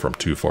 Whistle from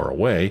too far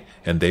away,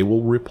 and they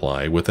will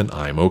reply with an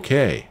 "I'm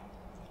okay."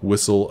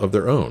 Whistle of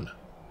their own.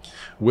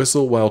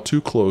 Whistle while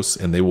too close,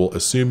 and they will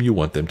assume you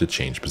want them to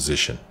change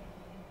position.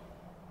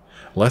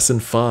 Lesson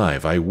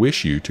 5. I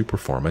wish you to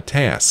perform a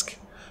task.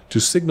 To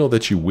signal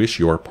that you wish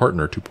your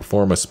partner to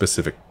perform a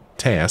specific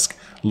task,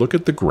 look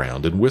at the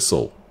ground and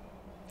whistle.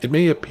 It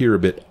may appear a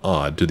bit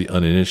odd to the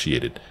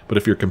uninitiated, but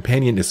if your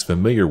companion is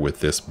familiar with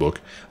this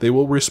book, they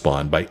will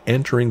respond by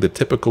entering the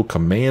typical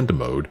command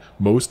mode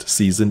most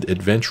seasoned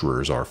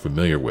adventurers are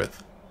familiar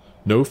with.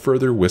 No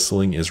further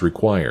whistling is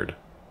required.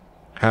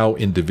 How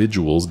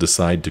individuals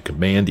decide to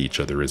command each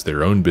other is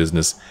their own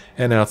business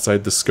and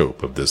outside the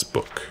scope of this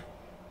book.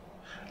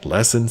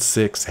 Lesson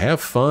 6. Have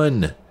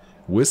fun.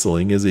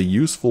 Whistling is a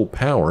useful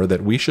power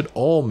that we should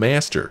all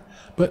master,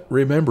 but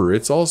remember,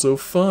 it's also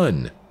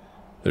fun.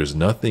 There's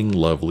nothing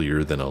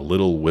lovelier than a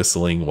little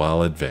whistling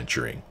while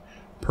adventuring.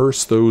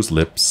 Purse those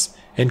lips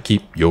and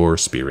keep your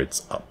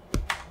spirits up.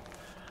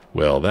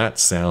 Well, that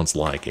sounds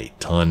like a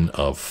ton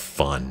of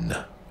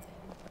fun.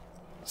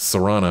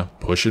 Sorine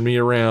pushing me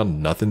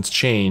around. Nothing's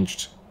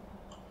changed.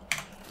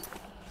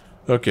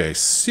 Okay,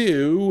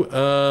 so,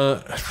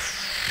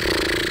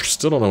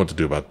 still don't know what to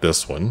do about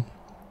this one.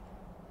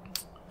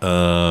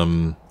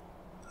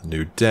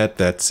 New debt,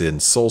 that's in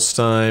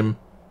Solstheim.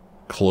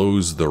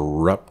 Close the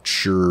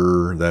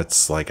Rupture,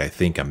 that's like, I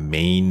think, a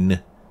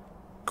main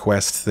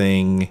quest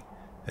thing.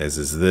 As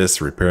is this,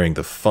 repairing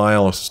the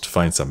file. I'm supposed to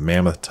find some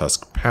mammoth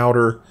tusk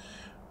powder,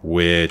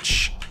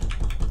 which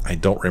I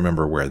don't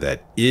remember where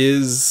that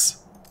is.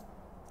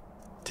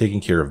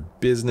 Taking care of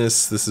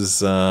business. This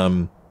is,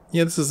 yeah,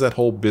 this is that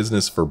whole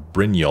business for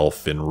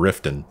Brynjolf in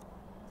Riften.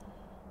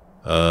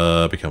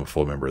 Become a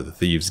full member of the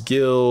Thieves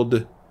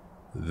Guild.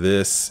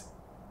 This,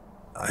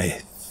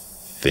 I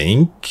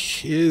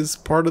think, is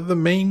part of the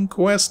main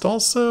quest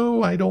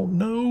also. I don't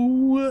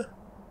know.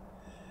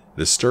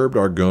 Disturbed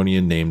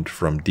Argonian named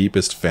from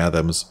Deepest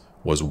Fathoms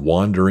was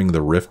wandering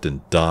the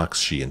Riften docks.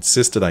 She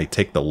insisted I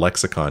take the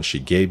lexicon she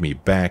gave me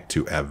back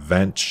to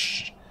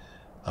Avanchnzel.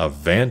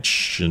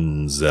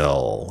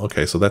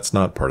 Okay, so that's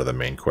not part of the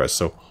main quest.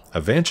 So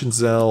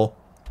Avanchnzel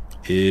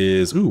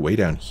is, ooh, way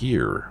down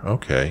here.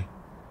 Okay.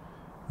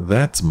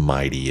 That's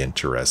mighty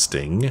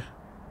interesting.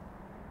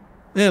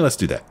 Yeah, let's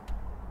do that.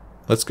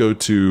 Let's go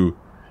to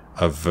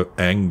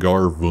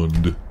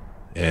Angarvunde,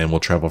 and we'll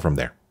travel from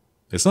there.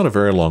 It's not a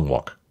very long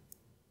walk,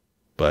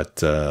 but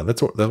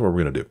that's what we're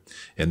going to do.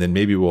 And then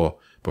maybe we'll,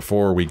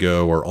 before we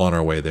go or on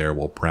our way there,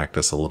 we'll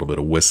practice a little bit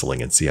of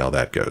whistling and see how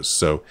that goes.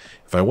 So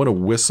if I want to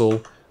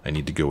whistle, I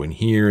need to go in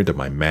here to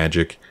my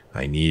magic.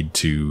 I need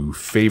to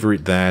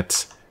favorite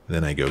that.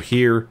 Then I go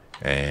here,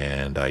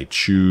 and I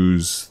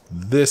choose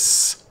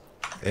this,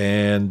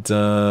 and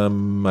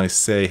I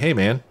say, hey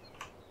man,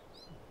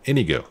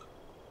 Inigo.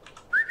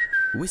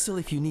 Whistle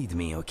if you need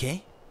me,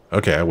 okay?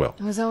 Okay, I will.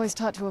 I was always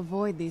taught to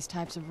avoid these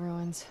types of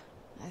ruins.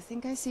 I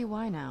think I see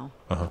why now.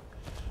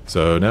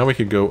 So now we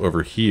could go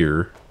over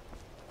here,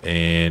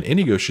 and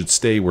Inigo should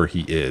stay where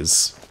he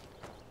is.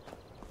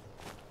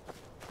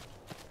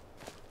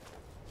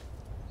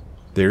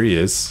 There he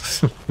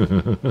is.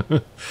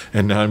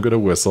 And now I'm going to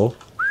whistle.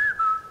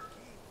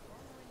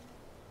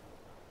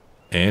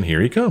 And here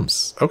he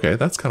comes. Okay,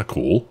 that's kind of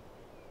cool.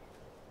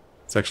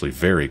 It's actually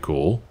very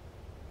cool.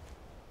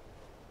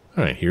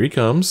 Alright, here he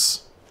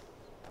comes.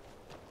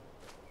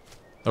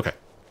 Okay.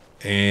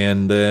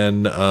 And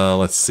then,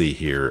 let's see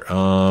here.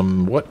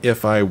 What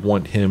if I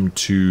want him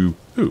to...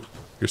 Ooh,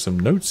 here's some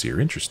notes here.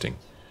 Interesting.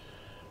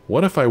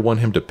 What if I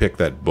want him to pick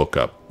that book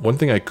up? One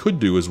thing I could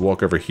do is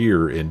walk over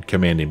here and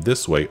command him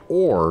this way,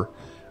 or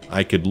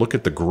I could look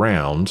at the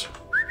ground.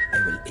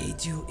 I will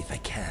aid you if I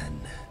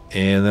can.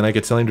 And then I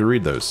could tell him to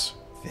read those.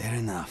 Fair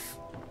enough.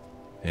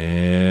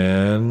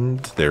 And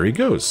there he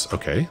goes.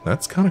 Okay,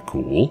 that's kind of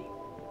cool.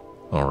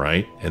 All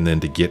right, and then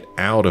to get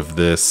out of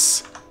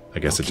this, I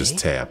guess I just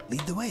tab.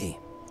 Lead the way.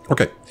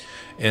 Okay,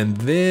 and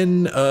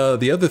then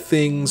the other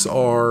things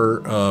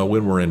are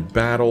when we're in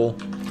battle.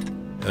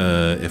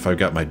 If I've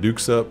got my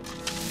dukes up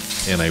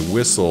and I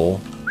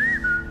whistle,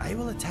 I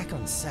will attack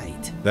on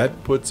sight.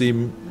 that puts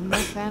him. I'm no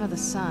fan of the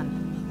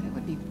sun, but it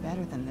would be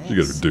better than this. You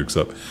got her dukes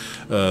up.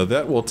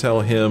 That will tell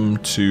him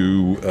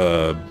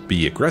to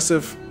be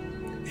aggressive.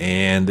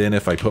 And then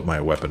if I put my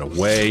weapon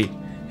away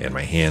and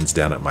my hands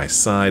down at my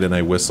side and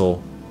I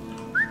whistle.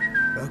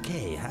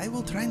 Okay, I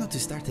will try not to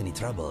start any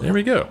trouble. There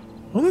we go.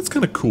 Well, that's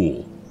kind of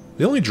cool.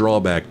 The only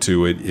drawback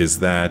to it is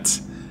that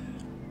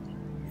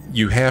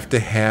you have to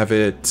have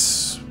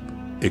it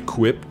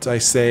equipped, I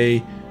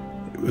say,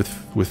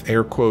 with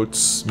air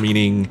quotes,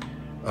 meaning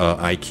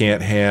I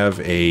can't have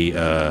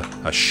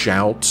a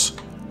shout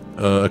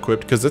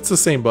equipped, because it's the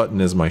same button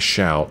as my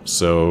shout,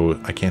 so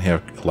I can't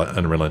have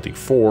Unrelenting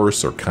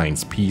Force or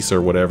Kind's Peace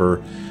or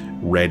whatever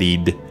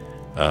readied.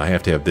 I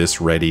have to have this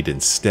readied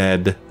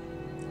instead.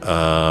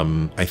 I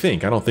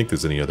don't think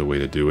there's any other way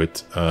to do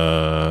it,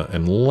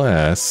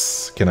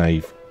 unless, can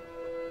I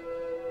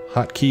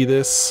hotkey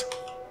this?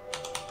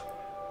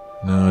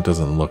 No, it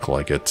doesn't look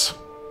like it.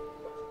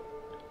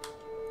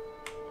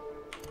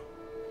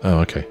 Oh,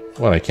 okay.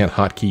 What, I can't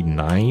hotkey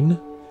 9?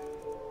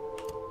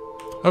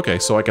 Okay,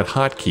 so I could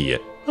hotkey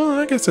it. Oh,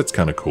 I guess that's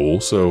kind of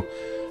cool. So,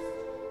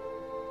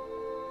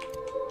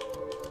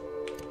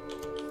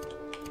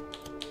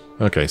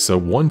 okay, so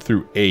 1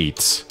 through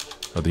 8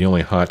 are the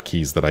only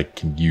hotkeys that I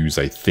can use,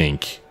 I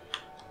think.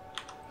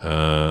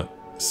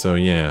 So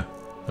yeah.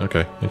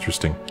 Okay,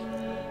 interesting.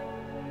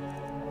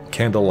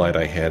 Candlelight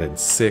I had in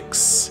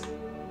 6,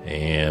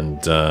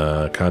 and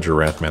Conjure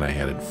Wrathman I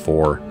had in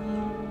 4.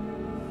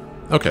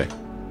 Okay.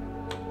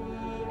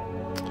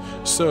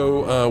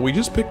 So, we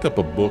just picked up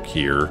a book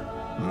here.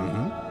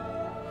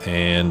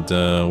 And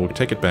we'll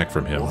take it back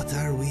from him. What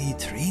are we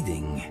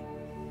trading?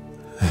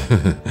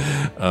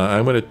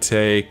 I'm going to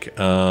take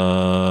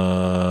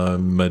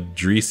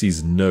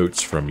Madrisi's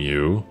notes from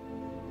you.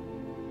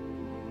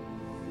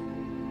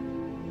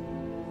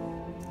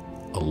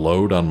 A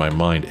load on my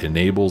mind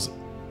enables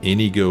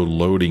Inigo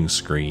loading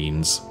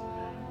screens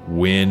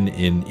when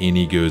in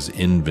Inigo's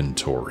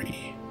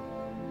inventory.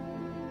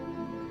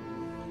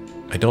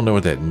 I don't know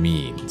what that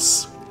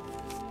means.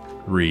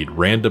 Read,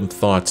 random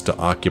thoughts to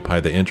occupy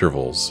the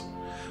intervals.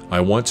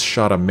 I once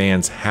shot a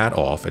man's hat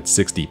off at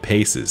 60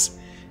 paces.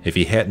 If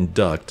he hadn't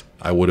ducked,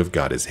 I would have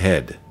got his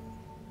head.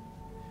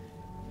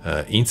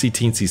 Eensy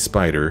teensy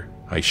spider,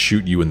 I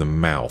shoot you in the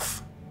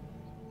mouth.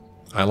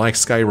 I like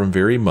Skyrim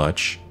very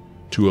much,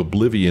 to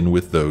oblivion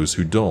with those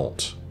who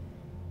don't.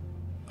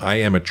 I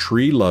am a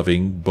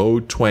tree-loving,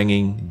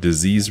 bow-twanging,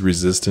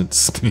 disease-resistant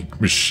snake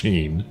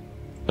machine.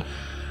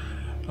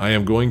 I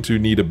am going to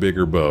need a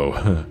bigger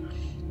bow.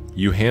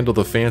 You handle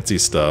the fancy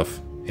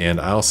stuff,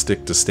 and I'll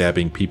stick to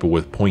stabbing people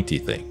with pointy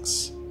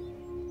things.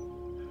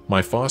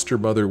 My foster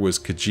mother was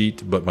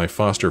Khajiit, but my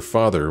foster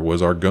father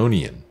was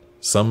Argonian.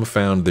 Some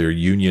found their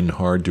union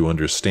hard to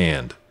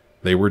understand.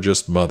 They were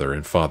just mother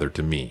and father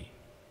to me.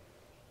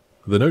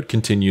 The note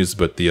continues,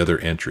 but the other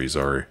entries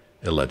are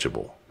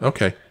illegible.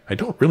 Okay, I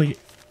don't really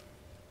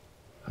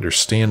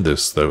understand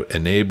this, though.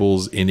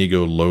 Enables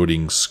Inigo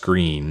loading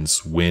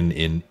screens when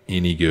in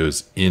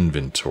Inigo's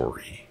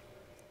inventory.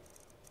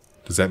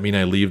 Does that mean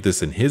I leave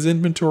this in his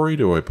inventory?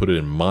 Do I put it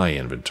in my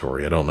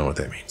inventory? I don't know what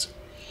that means.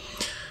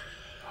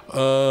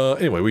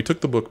 Anyway, we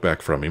took the book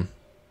back from him,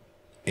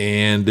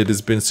 and it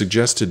has been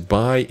suggested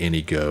by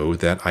Inigo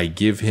that I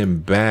give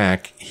him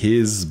back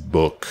his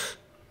book,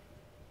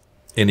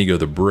 Inigo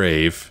the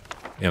Brave,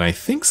 and I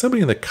think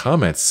somebody in the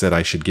comments said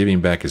I should give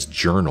him back his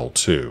journal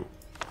too.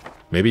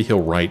 Maybe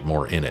he'll write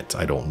more in it,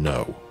 I don't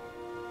know.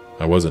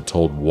 I wasn't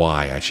told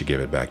why I should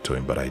give it back to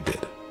him, but I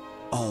did.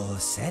 All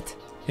set?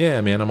 Yeah,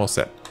 man, I'm all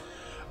set.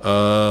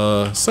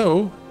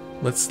 So,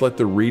 let's let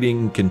the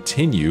reading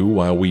continue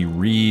while we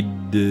read,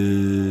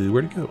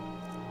 where'd it go?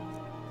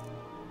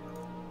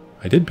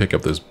 I did pick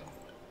up those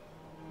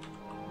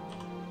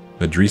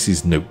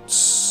Madrisi's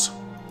notes.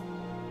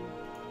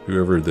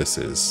 Whoever this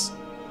is,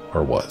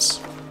 or was.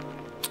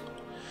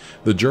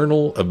 The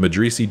Journal of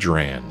Madrisi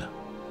Dran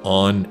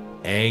on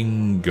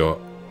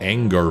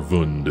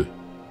Angarvunde,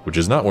 which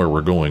is not where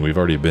we're going, we've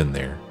already been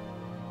there.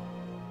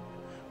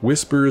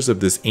 Whispers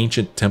of this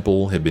ancient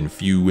temple have been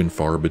few and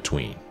far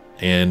between,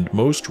 and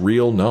most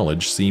real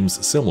knowledge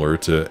seems similar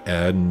to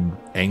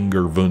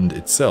Angarvunde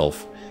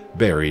itself,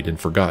 buried and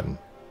forgotten.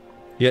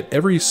 Yet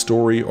every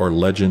story or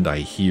legend I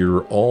hear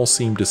all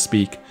seem to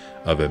speak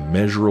of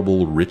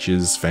immeasurable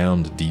riches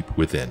found deep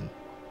within.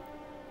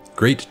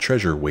 Great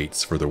treasure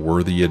waits for the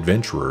worthy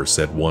adventurer,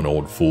 said one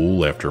old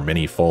fool after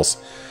many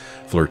false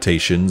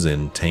flirtations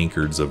and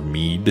tankards of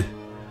mead.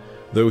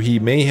 Though he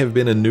may have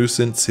been a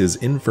nuisance, his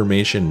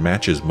information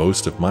matches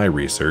most of my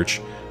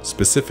research,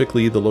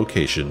 specifically the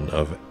location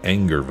of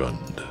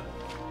Angarvunde.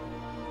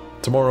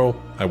 Tomorrow,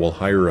 I will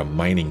hire a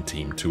mining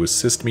team to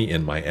assist me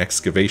in my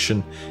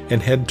excavation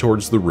and head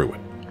towards the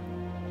ruin.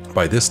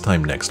 By this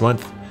time next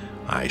month,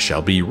 I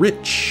shall be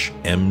rich,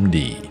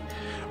 MD.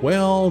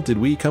 Well, did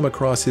we come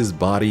across his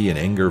body in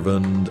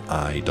Angarvunde?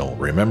 I don't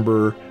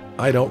remember.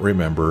 I don't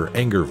remember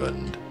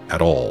Angarvunde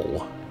at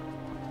all.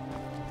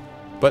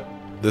 But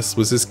this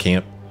was his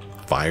camp.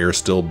 Fire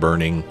still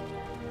burning.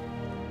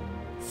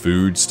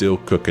 Food still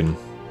cooking.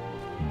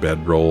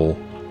 Bedroll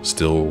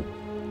still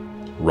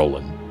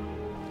rolling.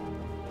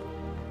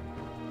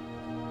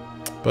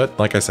 But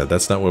like I said,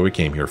 that's not what we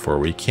came here for.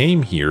 We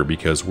came here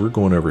because we're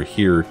going over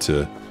here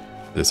to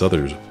this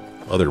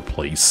other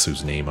place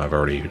whose name I've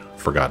already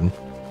forgotten.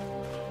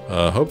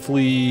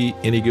 Hopefully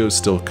Inigo's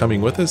still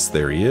coming with us.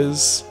 There he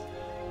is.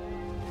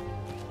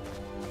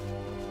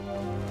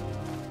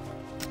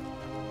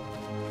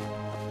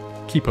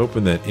 Keep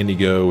hoping that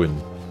Inigo and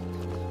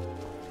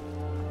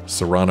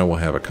Sorine will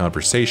have a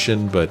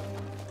conversation, but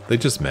they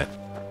just met.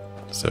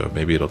 So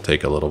maybe it'll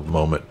take a little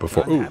moment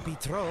before... Unhappy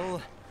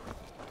troll.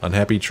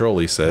 Unhappy troll,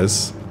 he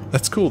says.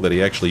 That's cool that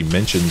he actually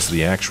mentions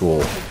the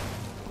actual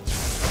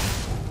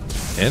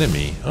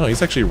enemy. Oh,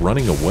 he's actually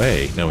running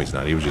away. No, he's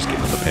not. He was just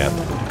getting in the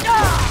path.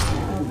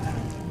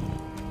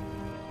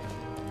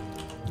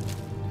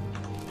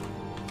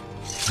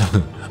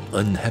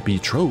 unhappy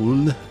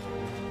troll.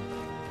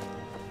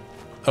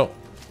 Oh.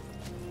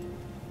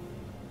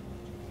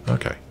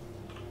 Okay.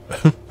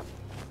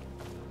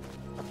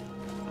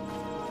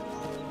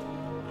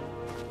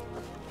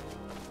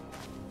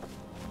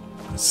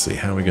 Let's see,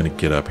 how are we going to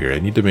get up here? I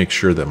need to make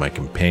sure that my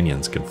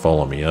companions can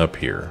follow me up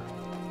here.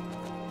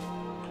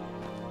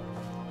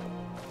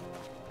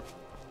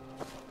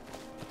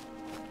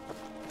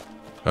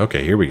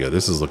 Okay, here we go.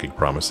 This is looking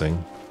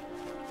promising.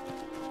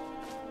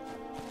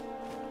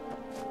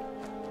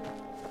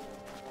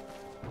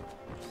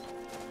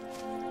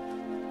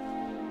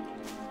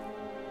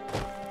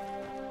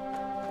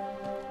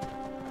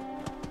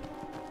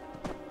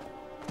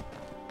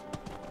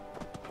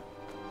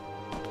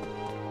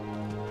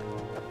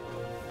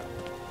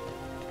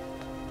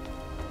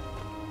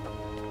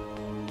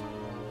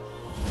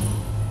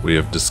 We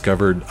have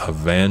discovered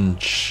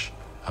Avanchnzel.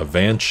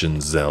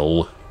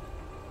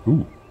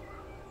 Ooh.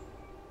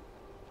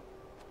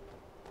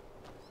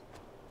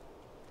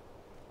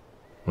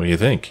 What do you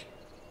think?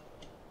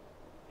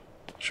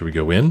 Should we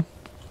go in?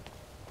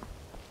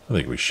 I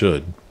think we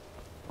should.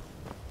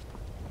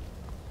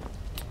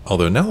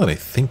 Although now that I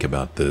think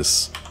about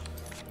this,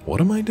 what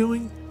am I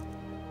doing?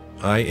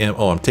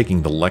 I'm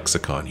taking the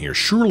lexicon here.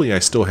 Surely I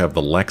still have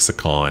the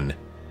lexicon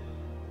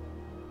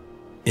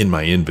in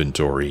my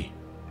inventory.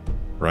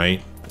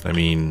 Right? I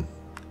mean,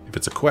 if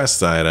it's a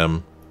quest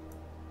item,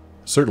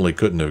 certainly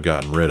couldn't have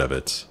gotten rid of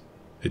it.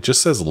 It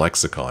just says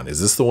lexicon. Is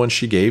this the one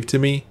she gave to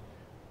me?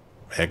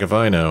 Heck if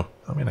I know.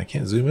 I mean, I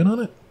can't zoom in on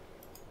it.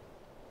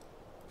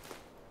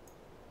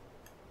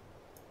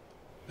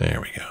 There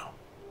we go.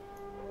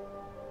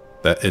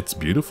 It's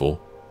beautiful.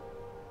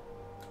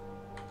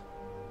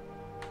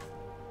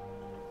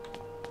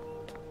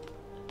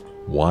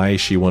 Why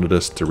she wanted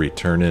us to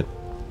return it,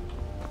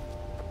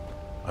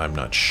 I'm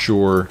not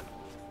sure.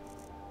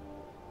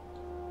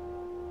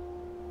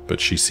 But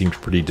she seemed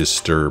pretty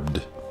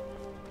disturbed.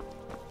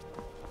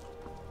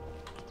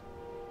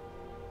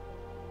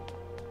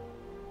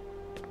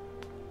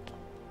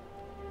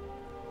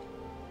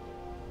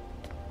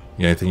 You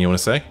got anything you want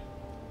to say?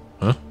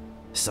 Huh?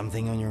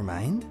 Something on your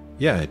mind?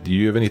 Yeah, do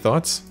you have any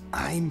thoughts?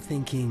 I'm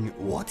thinking,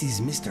 what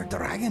is Mr.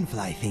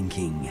 Dragonfly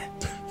thinking?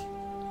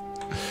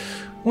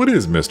 What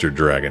is Mr.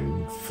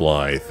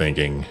 Dragonfly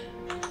thinking?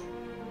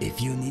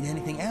 If you need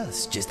anything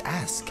else, just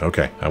ask.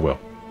 Okay, I will.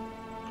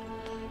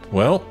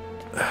 Well,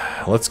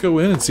 let's go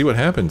in and see what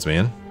happens,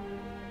 man.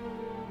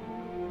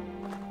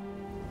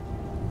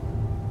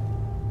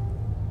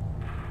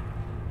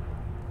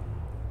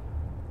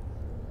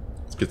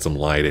 Let's get some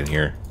light in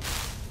here.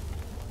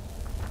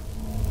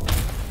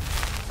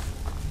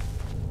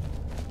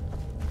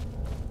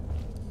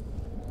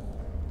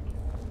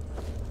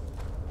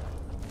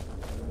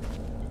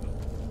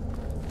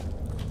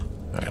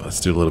 Alright, let's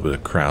do a little bit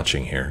of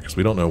crouching here, because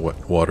we don't know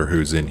what water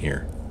who's in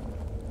here.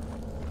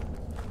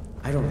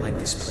 I don't like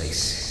this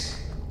place.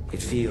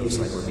 It feels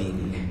like we're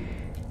being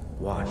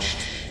watched.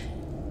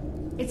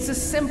 It's a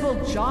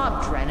simple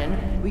job,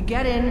 Drennan. We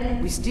get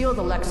in, we steal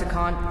the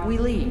lexicon, we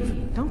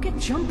leave. Don't get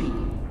jumpy.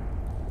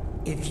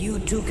 If you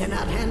two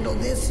cannot handle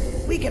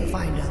this, we can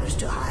find others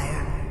to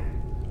hire.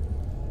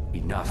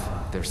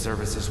 Enough. Their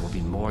services will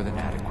be more than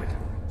adequate.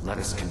 Let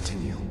us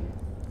continue.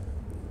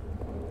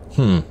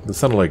 That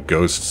sounded like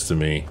ghosts to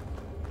me.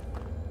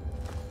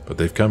 But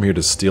they've come here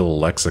to steal a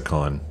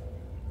lexicon.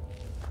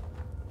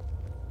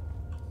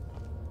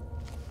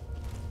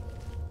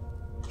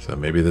 So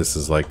maybe this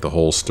is like the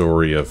whole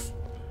story of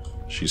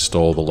she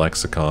stole the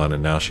lexicon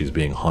and now she's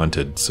being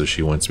haunted, so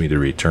she wants me to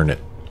return it.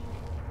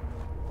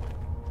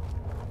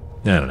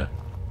 I don't know.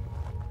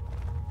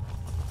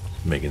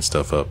 Making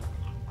stuff up.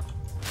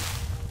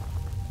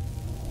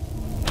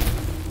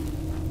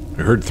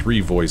 I heard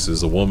 3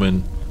 voices, a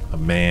woman, a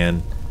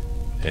man,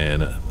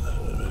 and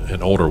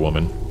an older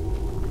woman.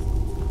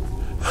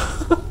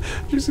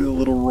 Did you see the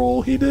little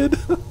roll he did?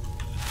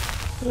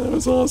 That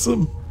was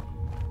awesome.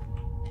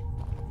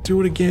 Do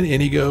it again,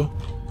 Inigo.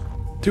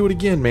 Do it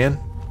again, man.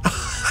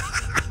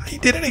 He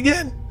did it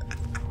again.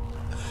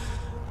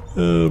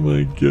 Oh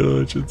my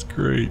gosh, it's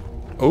great.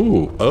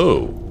 Oh.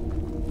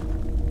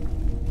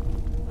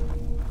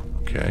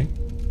 Okay.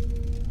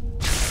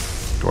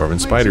 Dwarven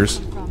spiders.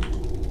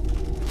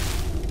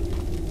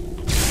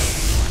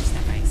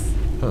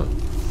 Huh.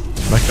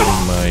 I'm not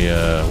getting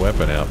my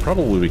weapon out.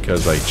 Probably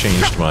because I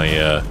changed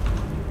my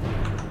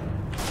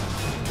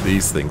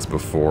these things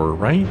before,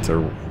 right?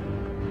 Or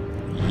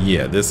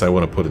yeah, this I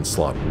want to put in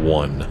slot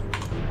 1.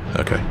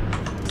 Okay.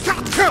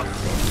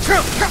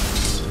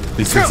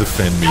 These things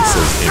offend me,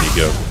 says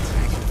Inigo.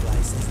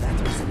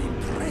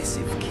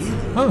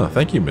 Oh,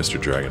 thank you, Mr.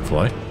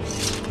 Dragonfly.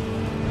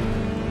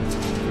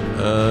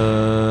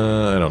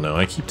 I don't know.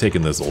 I keep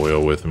taking this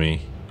oil with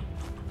me.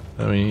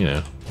 I mean, you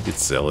know, you could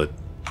sell it.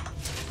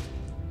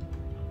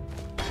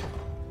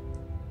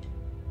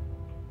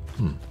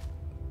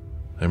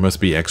 There must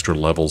be extra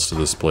levels to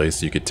this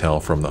place. You could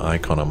tell from the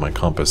icon on my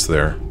compass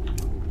there.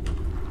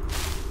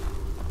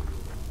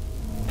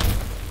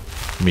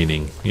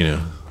 Meaning, you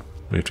know,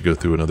 we have to go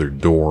through another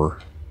door.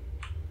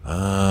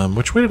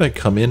 Which way did I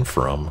come in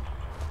from?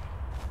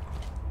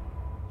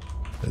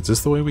 Is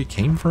this the way we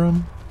came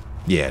from?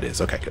 Yeah, it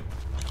is. Okay, good.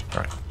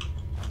 Alright.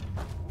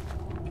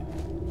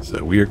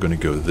 So we are going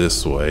to go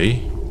this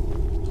way.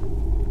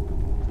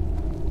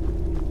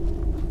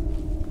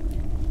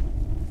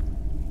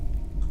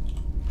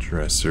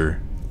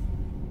 Dresser.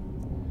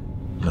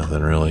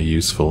 Nothing really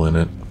useful in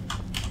it.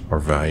 Or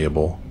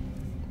valuable.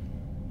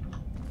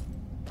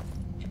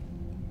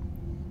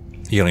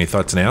 You got any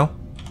thoughts now?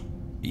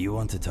 You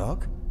want to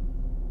talk?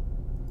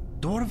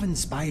 Dwarven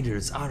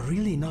spiders are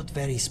really not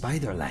very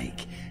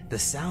spider-like. The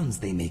sounds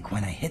they make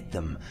when I hit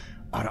them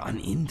are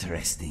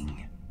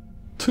uninteresting.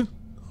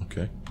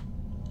 Okay.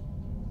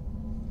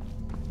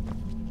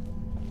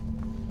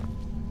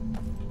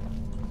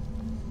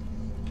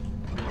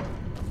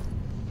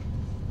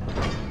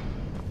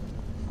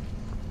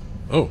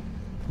 Oh.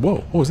 Whoa,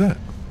 what was that?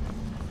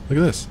 Look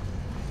at this.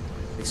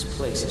 This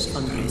place is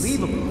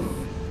unbelievable.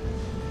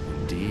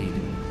 Indeed.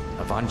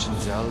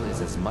 Avanchnzel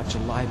is as much a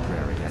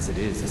library as it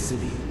is a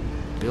city,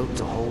 built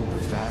to hold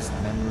the vast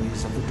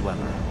memories of the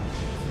dweller.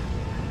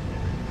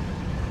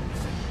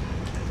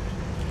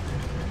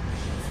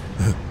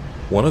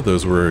 One of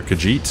those were a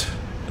Khajiit.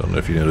 Don't know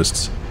if you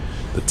noticed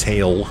the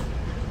tail.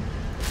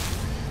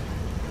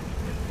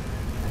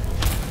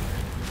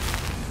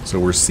 So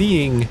we're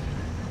seeing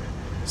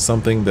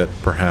something that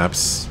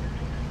perhaps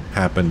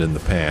happened in the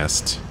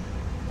past.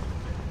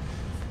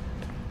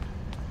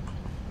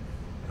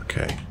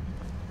 Okay.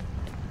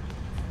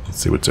 Let's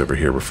see what's over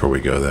here before we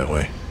go that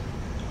way.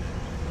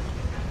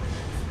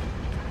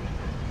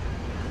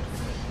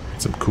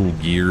 Some cool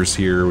gears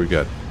here. We've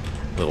got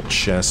a little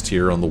chest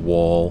here on the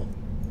wall.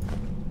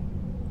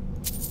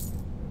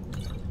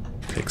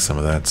 Take some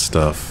of that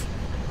stuff.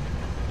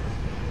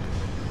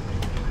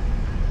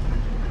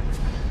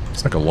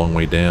 It's like a long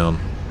way down.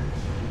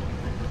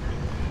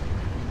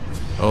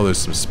 Oh, there's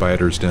some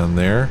spiders down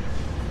there.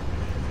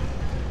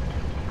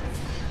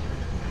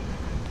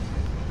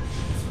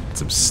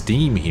 Some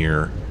steam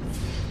here.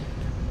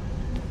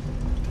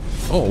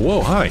 Oh,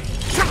 whoa, hi.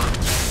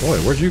 Boy,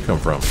 where'd you come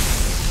from?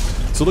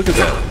 So look at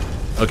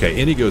that. Okay,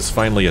 Inigo's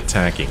finally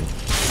attacking.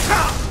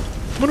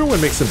 I wonder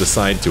what makes him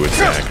decide to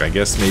attack. I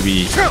guess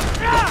maybe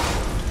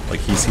like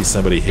he sees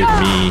somebody hit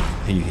me,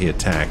 he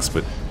attacks,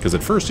 but because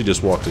at first he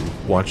just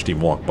watched him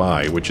walk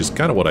by, which is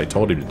kind of what I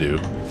told him to do.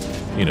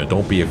 You know,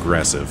 don't be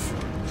aggressive.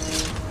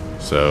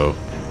 So,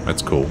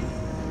 that's cool.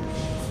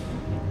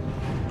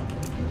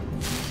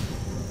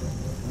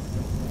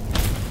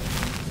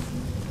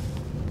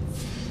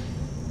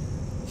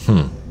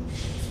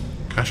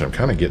 Gosh, I'm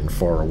kind of getting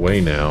far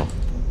away now.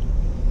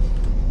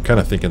 Kind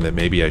of thinking that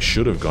maybe I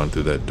should have gone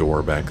through that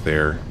door back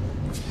there.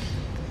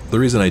 The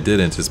reason I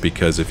didn't is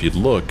because if you'd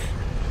look,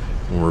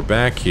 when we're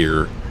back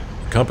here,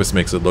 the compass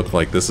makes it look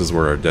like this is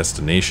where our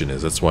destination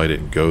is. That's why I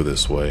didn't go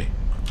this way.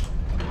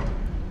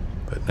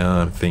 But now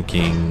I'm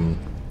thinking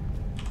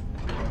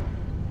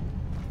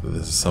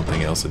this is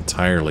something else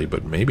entirely,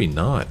 but maybe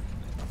not.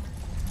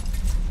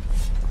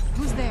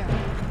 Who's there?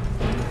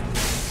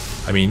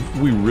 I mean,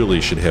 we really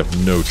should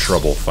have no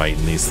trouble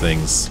fighting these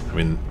things. I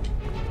mean,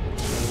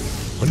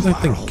 where did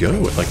that thing go?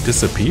 It like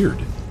disappeared.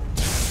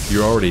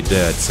 You're already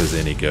dead, says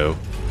Inigo.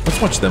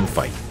 Let's watch them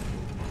fight.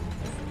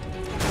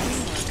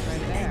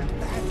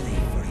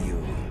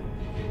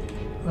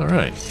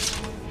 Alright.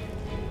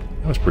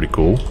 That was pretty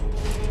cool.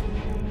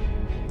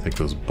 Take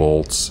those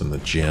bolts and the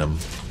gem.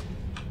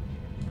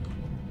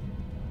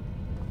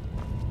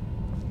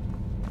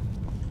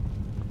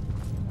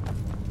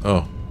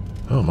 Oh.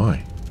 Oh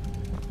my.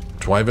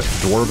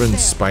 Dwarven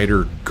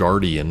Spider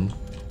Guardian.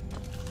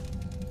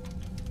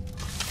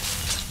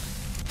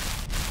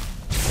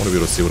 I want to be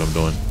able to see what I'm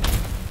doing.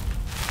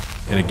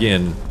 And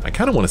again, I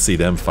kind of want to see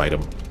them fight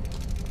him.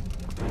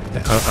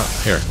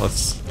 Here,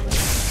 let's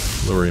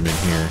lure him in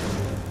here.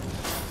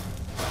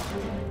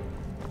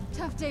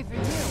 Tough day for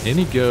you.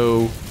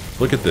 Inigo,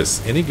 look at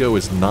this. Inigo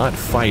is not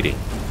fighting.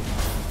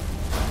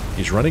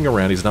 He's running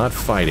around, he's not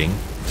fighting.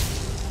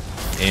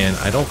 And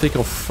I don't think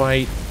he'll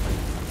fight.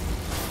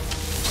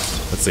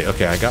 Let's see,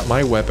 okay, I got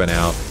my weapon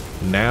out.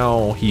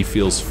 Now he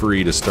feels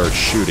free to start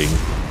shooting.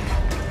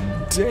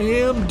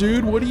 Damn,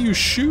 dude, what are you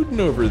shooting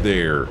over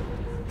there?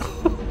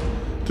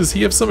 Does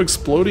he have some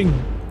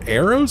exploding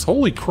arrows?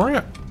 Holy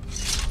crap.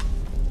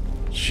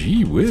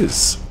 Gee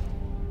whiz.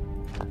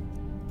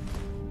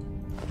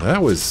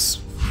 That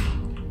was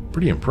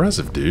pretty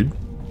impressive, dude.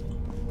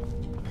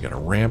 We got a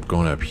ramp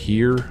going up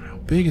here. How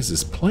big is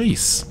this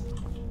place?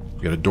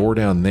 We got a door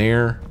down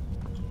there.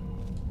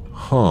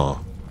 Huh.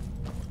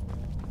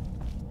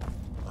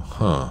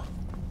 Huh.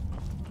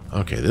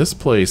 Okay, this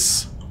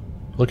place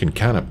looking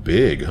kind of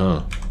big,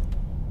 huh?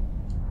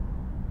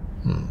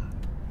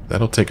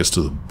 That'll take us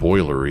to the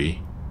boilery.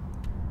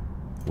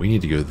 We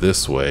need to go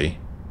this way.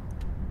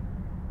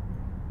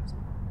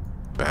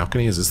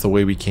 Balcony, is this the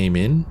way we came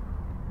in?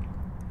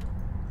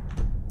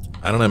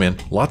 I don't know, man.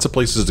 Lots of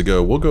places to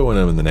go. We'll go in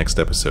them in the next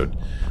episode.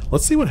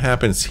 Let's see what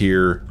happens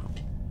here.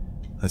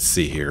 Let's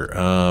see here.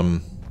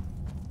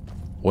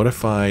 What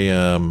if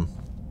I,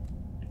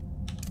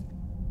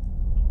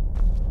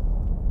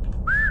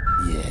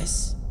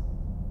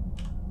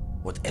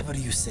 Whatever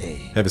you say.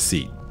 Have a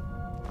seat.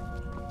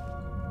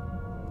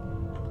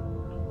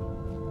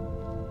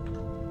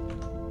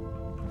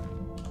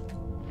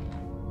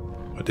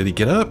 What, did he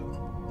get up?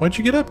 Why'd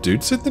you get up,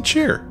 dude? Sit in the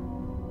chair.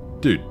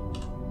 Dude,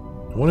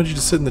 I wanted you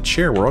to sit in the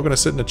chair. We're all going to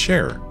sit in a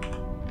chair.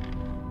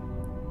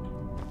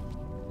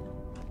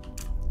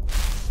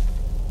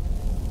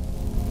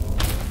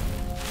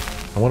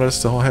 I wanted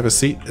us to all have a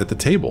seat at the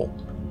table.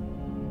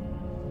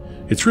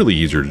 It's really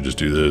easier to just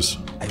do this.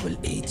 I will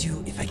aid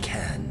you if I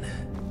can.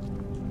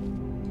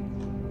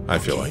 I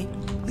feel like.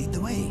 Lead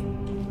the way.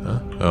 Huh?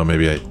 Oh,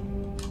 maybe I...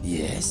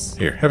 Yes.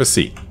 Here, have a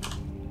seat.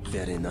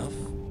 Fair enough.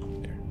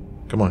 Here.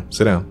 Come on,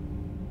 sit down.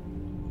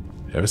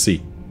 Have a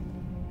seat.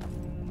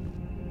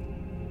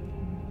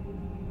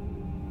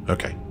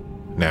 Okay.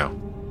 Now.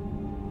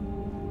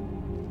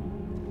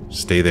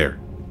 Stay there.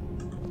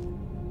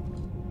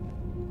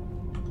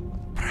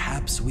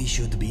 Perhaps we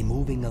should be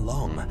moving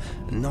along,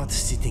 not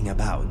sitting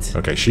about.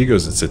 Okay, she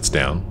goes and sits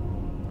down.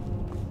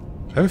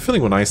 I have a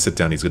feeling when I sit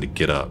down, he's going to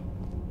get up.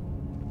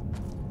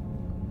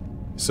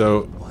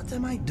 So... What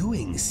am I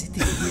doing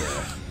sitting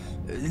here?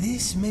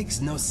 This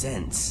makes no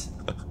sense.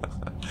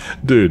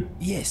 Dude.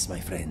 Yes, my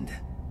friend.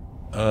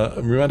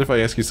 You mind if I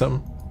ask you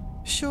something?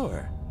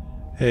 Sure.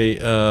 Hey,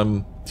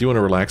 do you want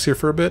to relax here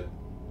for a bit?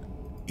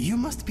 You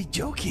must be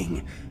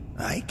joking.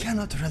 I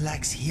cannot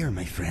relax here,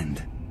 my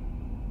friend.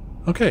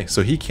 Okay,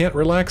 so he can't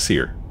relax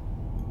here.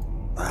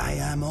 I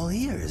am all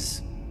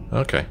ears.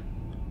 Okay.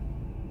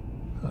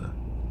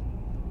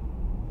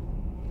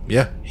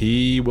 Yeah,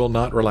 he will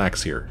not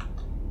relax here.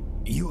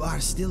 You are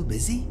still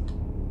busy?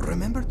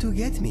 Remember to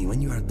get me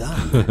when you are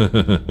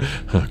done.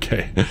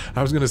 Okay.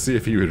 I was going to see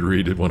if he would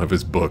read one of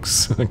his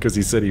books, because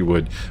he said he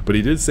would. But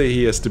he did say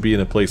he has to be in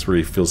a place where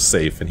he feels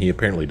safe, and he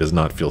apparently does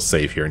not feel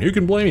safe here. And who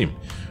can blame him?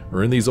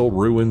 We're in these old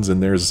ruins,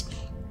 and there's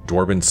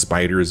dwarven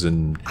spiders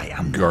and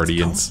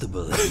guardians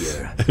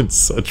and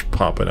such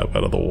popping up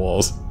out of the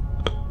walls.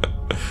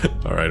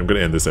 Alright, I'm going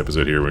to end this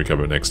episode here. When we come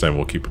back next time,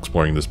 we'll keep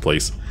exploring this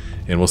place,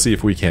 and we'll see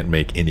if we can't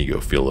make Inigo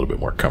feel a little bit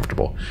more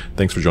comfortable.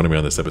 Thanks for joining me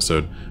on this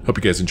episode. Hope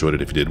you guys enjoyed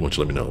it. If you did, why don't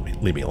you let me know?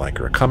 Leave me a like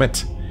or a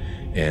comment.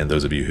 And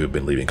those of you who have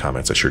been leaving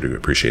comments, I sure do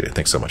appreciate it.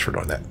 Thanks so much for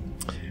doing that.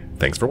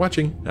 Thanks for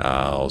watching.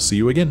 I'll see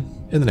you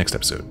again in the next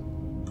episode.